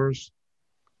this verse.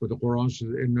 But the Quran says,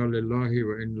 Inna lillahi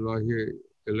wa inna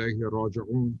ilayhi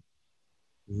raji'un.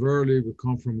 Verily we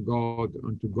come from God,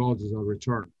 and to God is our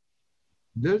return.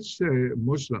 Let's say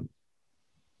Muslim.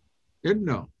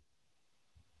 Inna.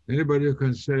 Anybody who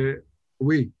can say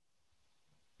we.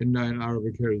 Inna in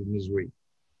Arabic here means we.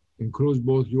 Includes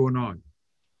both you and I.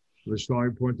 The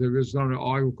Islamic point of view, it's not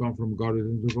I who come from God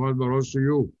into God, but also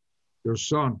you, your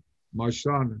son, my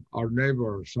son, our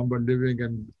neighbor, somebody living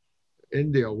in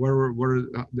India, where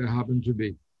they happen to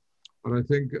be. And I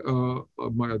think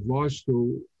my advice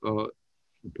to the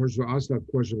person who asked that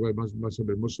question, who must have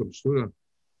been a Muslim student,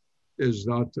 is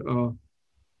that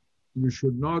you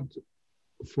should not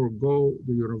forego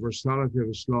the universality of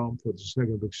Islam for the sake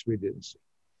of expediency.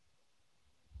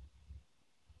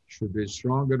 Should be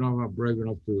strong enough and brave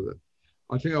enough to do that.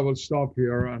 I think I will stop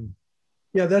here. And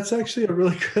yeah, that's actually a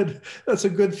really good, that's a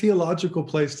good theological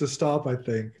place to stop, I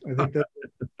think. I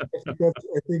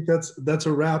think that's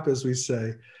a wrap, as we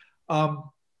say.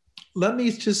 Let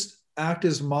me just act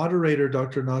as moderator,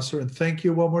 Dr. Nasr, and thank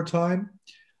you one more time.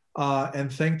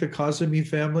 And thank the Kazimi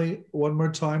family one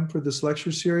more time for this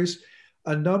lecture series.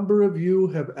 A number of you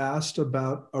have asked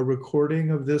about a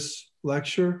recording of this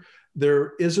lecture.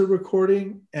 There is a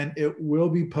recording, and it will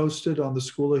be posted on the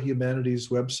School of Humanities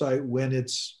website when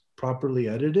it's properly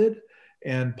edited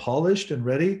and polished and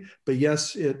ready. But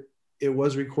yes, it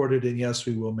was recorded, and yes,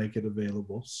 we will make it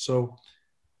available. So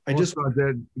I just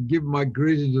give my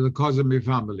greeting to the Kazimi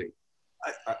family.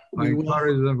 I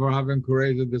encourage them for having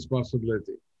created this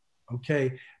possibility.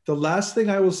 Okay. The last thing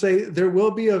I will say, there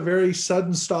will be a very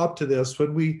sudden stop to this.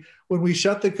 When we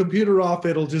shut the computer off,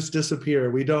 it'll just disappear.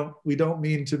 We don't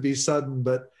mean to be sudden,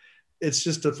 but it's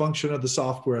just a function of the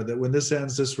software that when this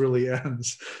ends, this really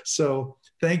ends. So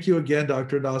thank you again,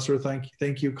 Dr. Nasr.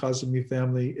 Thank you, Kazimi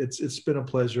family. It's been a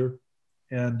pleasure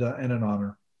and an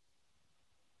honor.